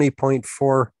 1,000,000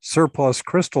 20.4 surplus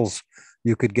crystals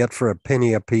you could get for a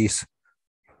penny a piece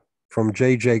from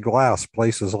JJ Glass,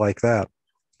 places like that.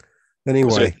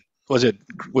 Anyway, was it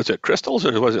crystals,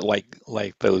 or was it like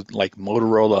those like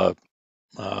Motorola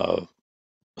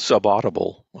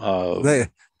subaudible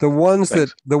the ones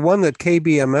things? the one that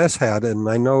KBMS had, and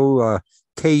I know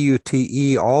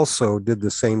KUTE also did the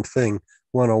same thing,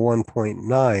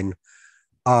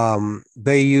 101.9.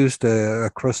 They used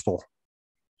a crystal.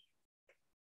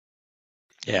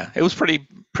 Yeah, it was pretty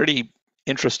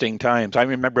interesting times. I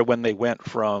remember when they went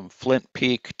from Flint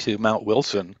Peak to Mount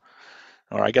Wilson,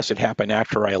 or I guess it happened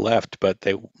after I left, but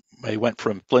they went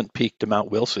from Flint Peak to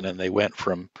Mount Wilson, and they went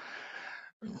from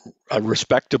a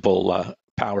respectable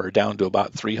power down to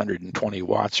about 320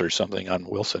 watts or something on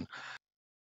Wilson.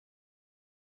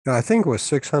 I think it was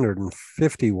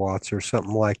 650 watts or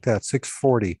something like that,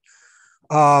 640.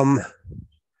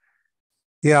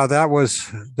 Yeah,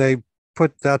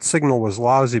 that signal was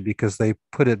lousy because they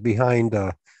put it behind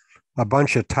a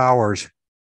bunch of towers.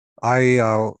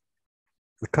 The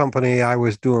company I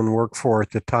was doing work for at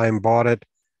the time bought it.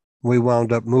 We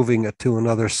wound up moving it to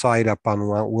another site up on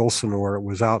Mount Wilson where it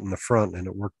was out in the front, and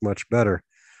it worked much better.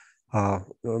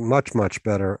 Much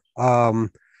better. Was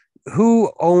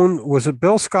it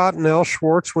Bill Scott and Al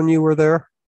Schwartz when you were there?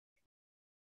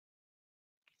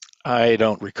 I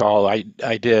don't recall. I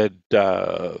did.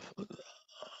 I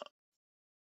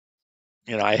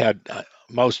had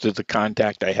most of the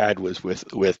contact I had was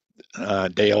with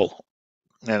Dale,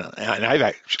 and I've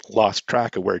actually lost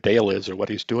track of where Dale is or what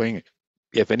he's doing,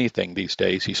 if anything, these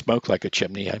days. He smoked like a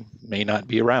chimney. I may not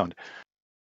be around.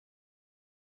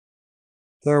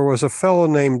 There was a fellow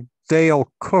named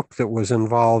Dale Cook that was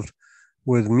involved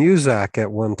with Muzak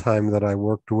at one time that I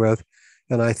worked with,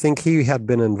 and I think he had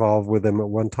been involved with him at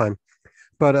one time.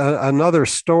 But another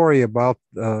story about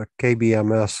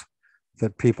KBMS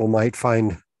that people might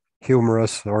find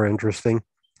humorous or interesting.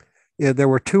 Yeah, there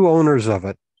were two owners of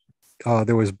it.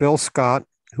 There was Bill Scott,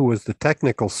 who was the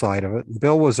technical side of it.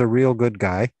 Bill was a real good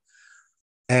guy.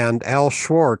 And Al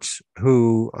Schwartz,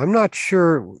 who I'm not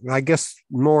sure, I guess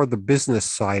more the business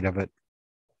side of it.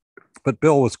 But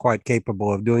Bill was quite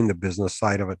capable of doing the business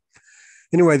side of it.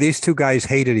 Anyway, these two guys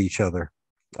hated each other.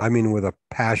 I mean, with a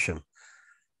passion.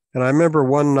 And I remember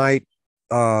one night,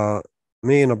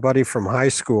 me and a buddy from high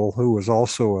school, who was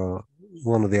also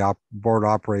one of the board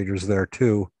operators there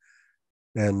too,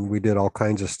 and we did all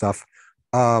kinds of stuff.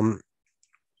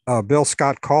 Bill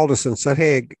Scott called us and said,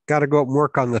 "Hey, got to go up and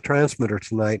work on the transmitter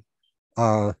tonight.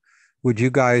 Would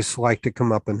you guys like to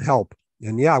come up and help?"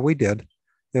 And yeah, we did.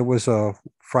 It was a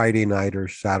Friday night or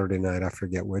Saturday night, I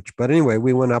forget which. But anyway,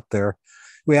 we went up there.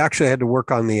 We actually had to work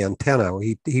on the antenna.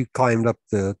 He climbed up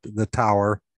the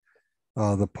tower,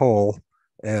 the pole,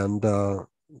 and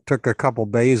took a couple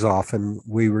bays off, and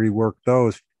we reworked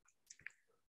those.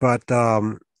 But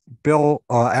Al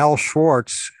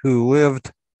Schwartz, who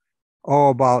lived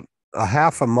about a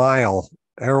half a mile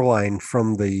airline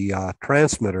from the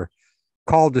transmitter,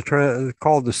 called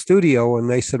the studio, and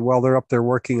they said, well, they're up there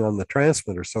working on the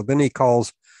transmitter. So then he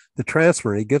calls the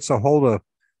transmitter. He gets a hold of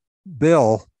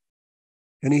Bill,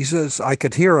 and he says, I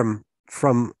could hear him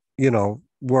from,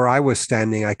 where I was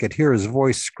standing. I could hear his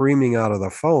voice screaming out of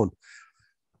the phone,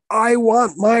 "I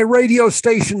want my radio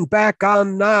station back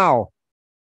on now."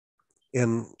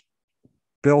 And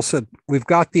Bill said, "We've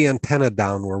got the antenna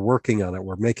down. We're working on it.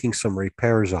 We're making some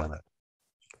repairs on it."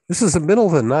 This is the middle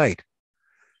of the night.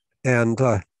 And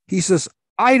he says,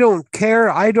 "I don't care.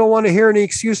 I don't want to hear any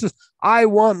excuses. I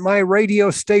want my radio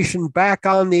station back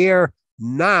on the air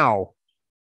now."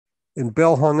 And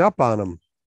Bill hung up on him.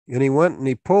 And he went and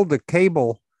he pulled the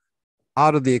cable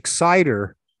out of the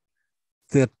exciter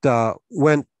that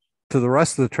went to the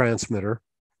rest of the transmitter.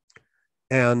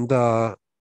 And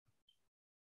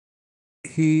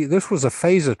this was a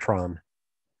Phasotron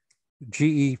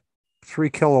GE 3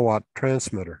 kilowatt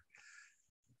transmitter.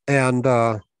 And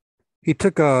he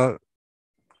took a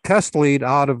test lead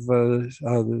out of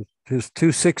his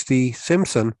 260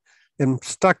 Simpson and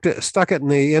stuck it in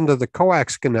the end of the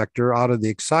coax connector out of the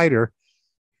exciter,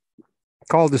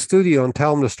 called the studio and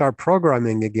tell him to start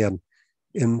programming again.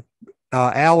 And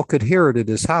Al could hear it at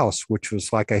his house, which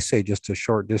was, like I say, just a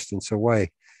short distance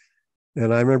away.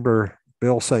 And I remember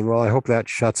Bill saying, "Well, I hope that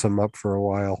shuts him up for a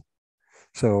while."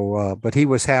 So, but he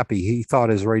was happy. He thought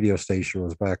his radio station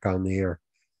was back on the air.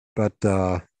 But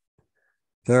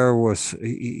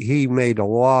he made a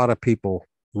lot of people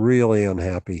really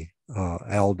unhappy.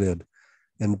 Al did.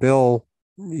 And Bill,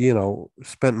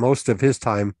 spent most of his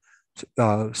time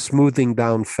smoothing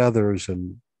down feathers,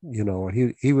 and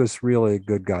he was really a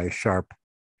good guy, sharp.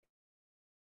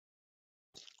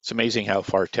 It's amazing how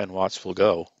far 10 watts will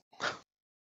go.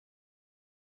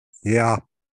 Yeah.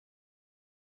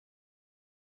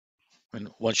 And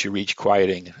once you reach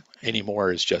quieting, any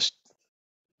more is just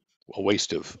a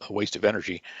waste of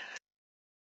energy.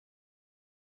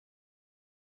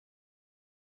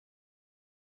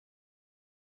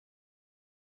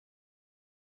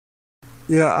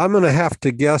 Yeah, I'm going to have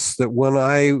to guess that when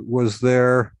I was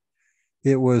there,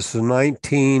 it was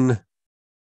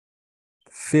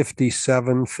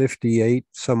 1957, 58,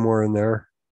 somewhere in there.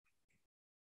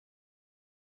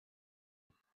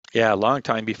 Yeah, a long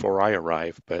time before I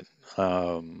arrived, but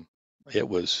it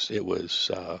was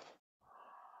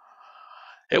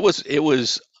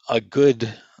a good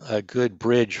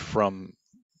bridge from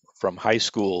high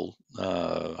school.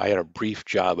 I had a brief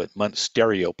job at Muntz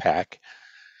Stereo Pack,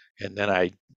 and then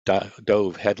I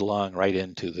dove headlong right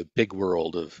into the big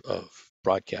world of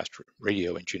broadcast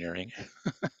radio engineering.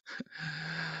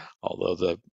 Although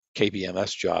the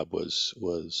KBMS job was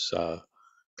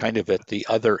kind of at the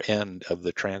other end of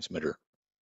the transmitter.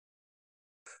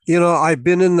 I've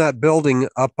been in that building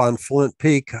up on Flint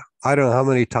Peak, I don't know how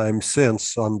many times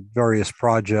since, on various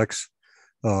projects,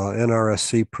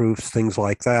 NRSC proofs, things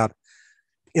like that.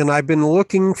 And I've been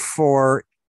looking for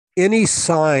any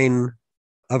sign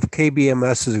of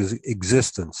KBMS's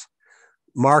existence,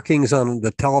 markings on the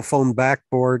telephone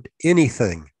backboard,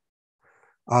 anything.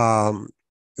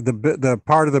 The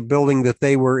part of the building that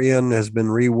they were in has been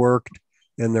reworked,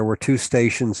 and there were 2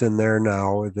 stations in there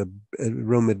now. The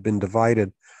room had been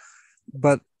divided.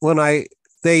 But when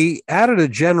they added a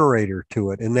generator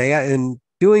to it, and in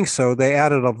doing so, they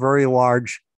added a very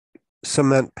large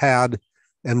cement pad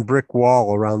and brick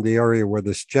wall around the area where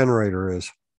this generator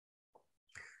is.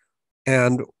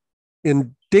 And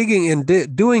in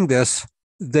doing this,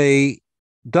 they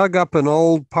dug up an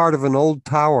old part of an old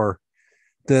tower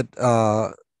that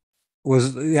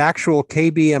was the actual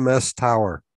KBMS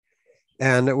tower.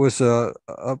 And it was a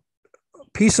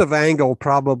piece of angle,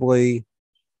 probably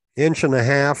 1.5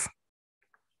 inches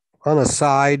on a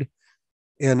side,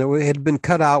 and it had been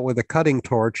cut out with a cutting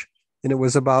torch, and it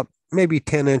was about maybe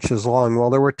 10 inches long. Well,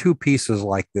 there were 2 pieces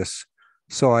like this,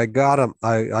 so I got them.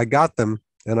 I got them,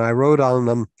 and I wrote on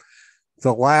them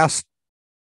the last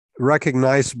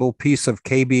recognizable piece of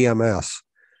KBMS,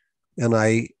 and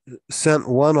I sent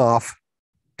one off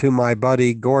to my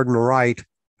buddy Gordon Wright,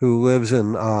 who lives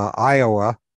in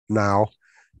Iowa now,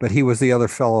 but he was the other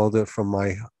fellow that from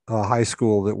my high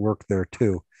school that worked there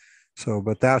too. So,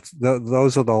 but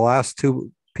those are the last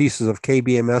 2 pieces of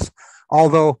KBMS.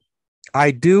 Although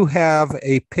I do have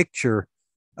a picture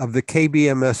of the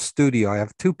KBMS studio. I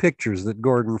have 2 pictures that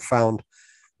Gordon found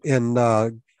in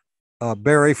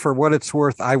Barry. For what it's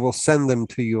worth, I will send them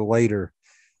to you later.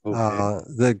 Okay.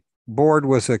 The board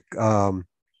was a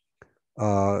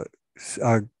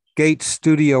Gates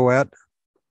Studioette,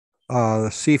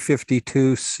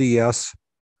 C52 CS,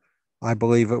 I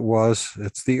believe it was.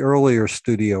 It's the earlier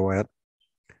Studioette.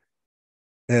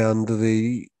 And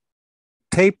the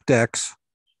tape decks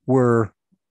were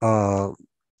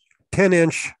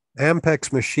 10-inch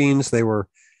Ampex machines. They were,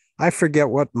 I forget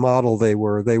what model they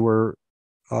were. They were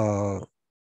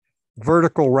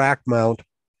vertical rack mount,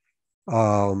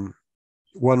 one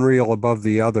reel above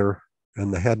the other,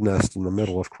 and the head nest in the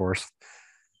middle, of course.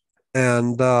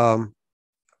 And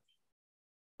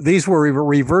these were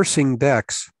reversing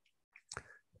decks.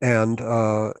 And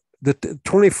the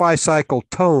 25 cycle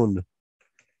tone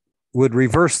would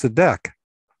reverse the deck.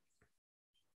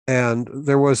 And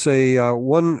there was a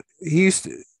one, he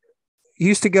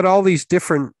used to get all these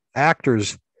different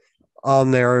actors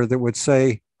on there that would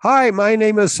say, "Hi, my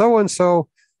name is so-and-so,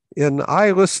 and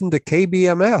I listen to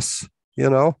KBMS,"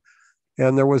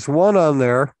 And there was one on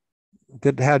there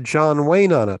that had John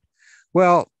Wayne on it.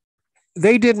 Well,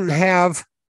 they didn't have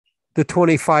the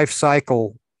 25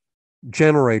 cycle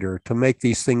generator to make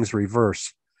these things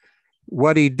reverse.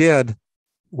 What he did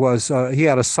was he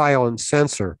had a silent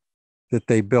sensor that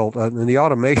they built, and the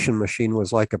automation machine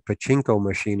was like a pachinko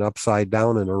machine upside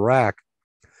down in a rack.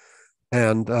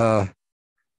 And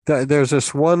there's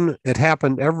this one, it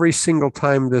happened every single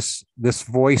time this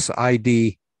voice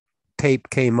ID tape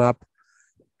came up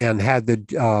and had the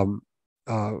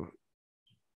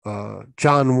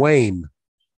John Wayne.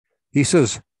 He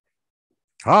says,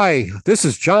 "Hi, this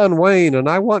is John Wayne, and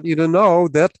I want you to know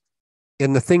that,"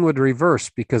 and the thing would reverse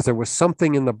because there was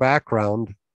something in the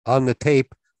background on the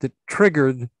tape that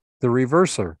triggered the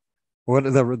reverser, or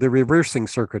the reversing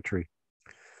circuitry.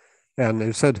 And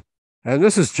it said, and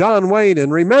this is John Wayne.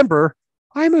 And remember,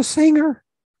 I'm a singer.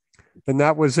 And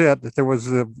that was it. There was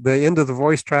the end of the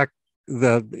voice track,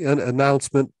 the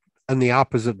announcement in the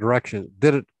opposite direction.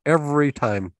 Did it every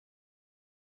time.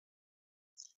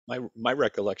 My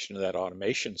recollection of that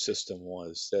automation system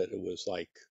was that it was like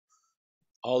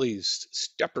all these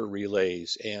stepper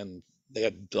relays, and they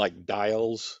had like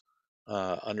dials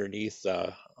underneath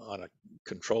on a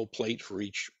control plate for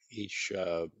each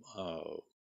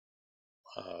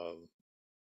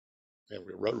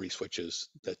rotary switches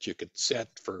that you could set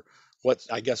for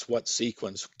what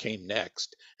sequence came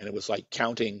next, and it was like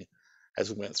counting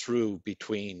as it went through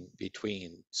between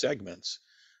segments,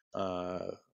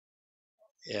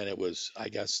 and it was, I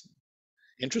guess,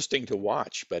 interesting to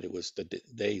watch. But it was the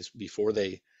days before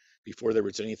there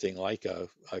was anything like a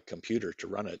computer to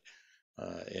run it,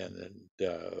 I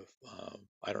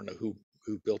don't know who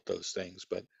built those things,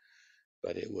 but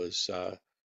it was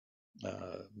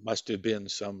must have been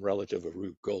some relative of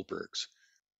Rube Goldberg's.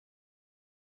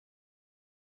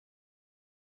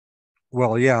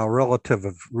 Well, yeah, a relative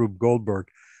of Rube Goldberg.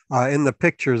 In the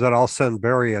pictures that I'll send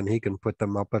Barry, and he can put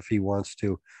them up if he wants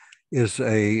to, is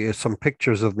some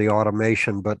pictures of the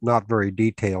automation, but not very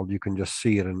detailed. You can just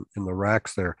see it in the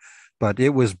racks there. But it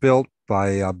was built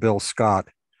by Bill Scott,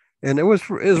 and it was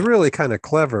really kind of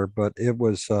clever. But it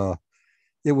was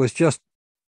just,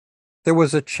 there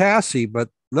was a chassis, but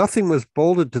nothing was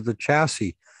bolted to the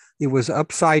chassis. It was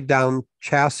upside down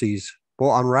chassis, well,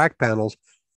 on rack panels,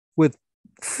 with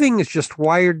things just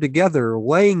wired together,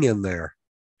 laying in there,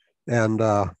 and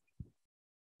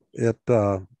it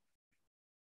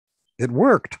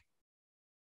worked.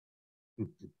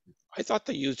 I thought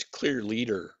they used clear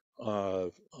leader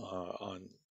on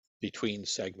between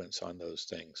segments on those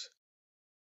things.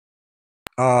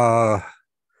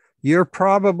 You're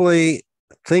probably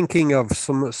thinking of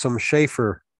some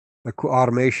Schaefer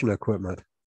automation equipment.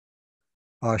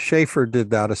 Schaefer did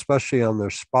that, especially on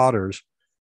their spotters,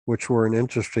 which were an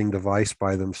interesting device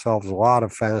by themselves. A lot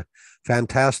of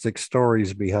fantastic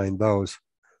stories behind those.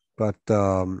 But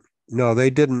no, they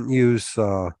didn't use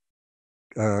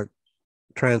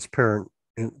transparency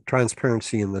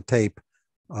in the tape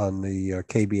on the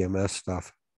KBMS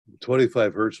stuff.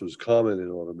 25 hertz was common in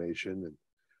automation, and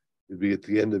it'd be at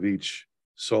the end of each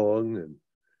song. And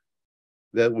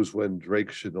that was when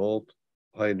Drake Chenault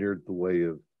pioneered the way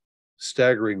of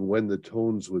staggering when the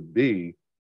tones would be,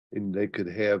 and they could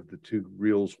have the two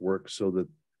reels work so that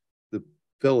the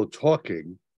fellow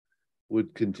talking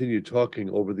would continue talking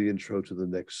over the intro to the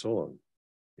next song,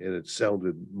 and it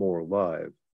sounded more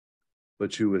alive.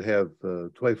 But you would have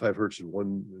 25 hertz in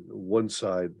one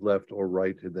side, left or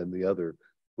right, and then the other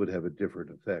would have a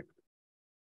different effect.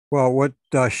 Well, what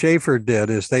Schaefer did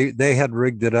is they had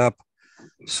rigged it up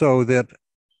so that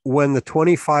when the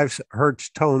 25 hertz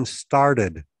tone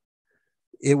started,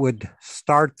 it would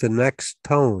start the next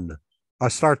tone,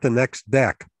 start the next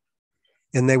deck,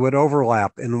 and they would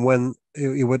overlap. And when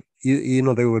it would,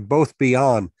 they would both be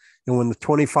on. And when the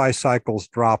 25 cycles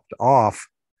dropped off,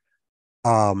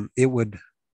 it would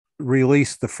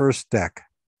release the first deck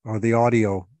or the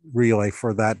audio relay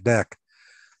for that deck.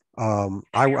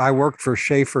 I worked for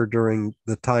Schaefer during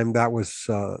the time that was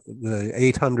the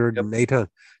 800 and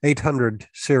 800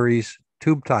 series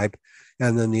tube type,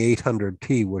 and then the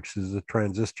 800T, which is a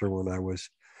transistor, when I was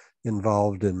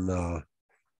involved in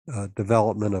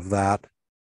development of that.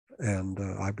 And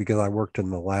because I worked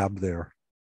in the lab there.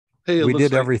 Hey, we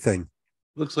did everything.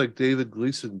 Looks like David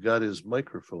Gleason got his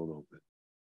microphone open.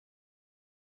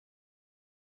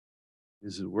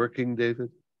 Is it working,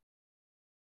 David?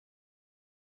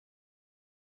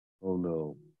 Oh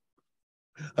no,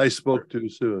 I spoke too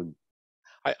soon.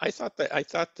 I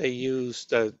thought they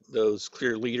used those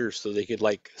clear leaders so they could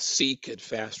like seek and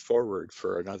fast forward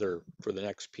for the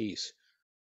next piece.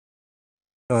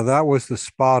 That was the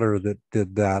spotter that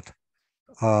did that.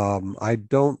 I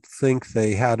don't think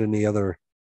they had any other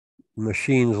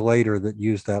machines later that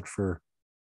used that for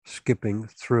skipping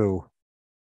through.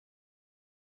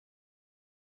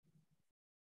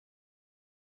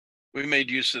 We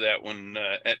made use of that when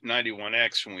at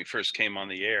 91X, when we first came on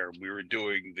the air. We were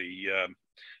doing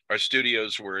our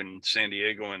studios were in San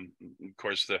Diego, and of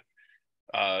course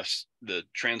the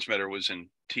transmitter was in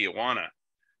Tijuana,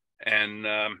 and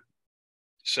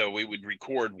so we would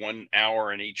record 1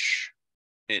 hour in each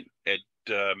in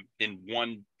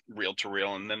one reel to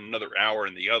reel, and then another hour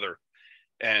in the other,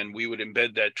 and we would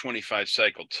embed that 25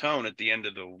 cycle tone at the end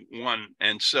of the one.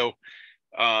 And so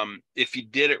if you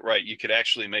did it right, you could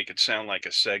actually make it sound like a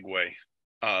segue.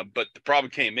 But the problem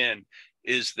came in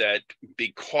is that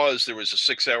because there was a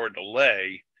 6 hour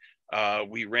delay,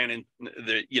 we ran in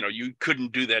the, you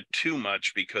couldn't do that too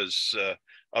much because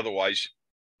otherwise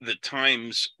the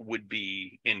times would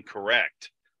be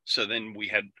incorrect. So then we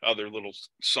had other little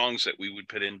songs that we would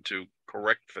put in to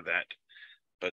correct for that.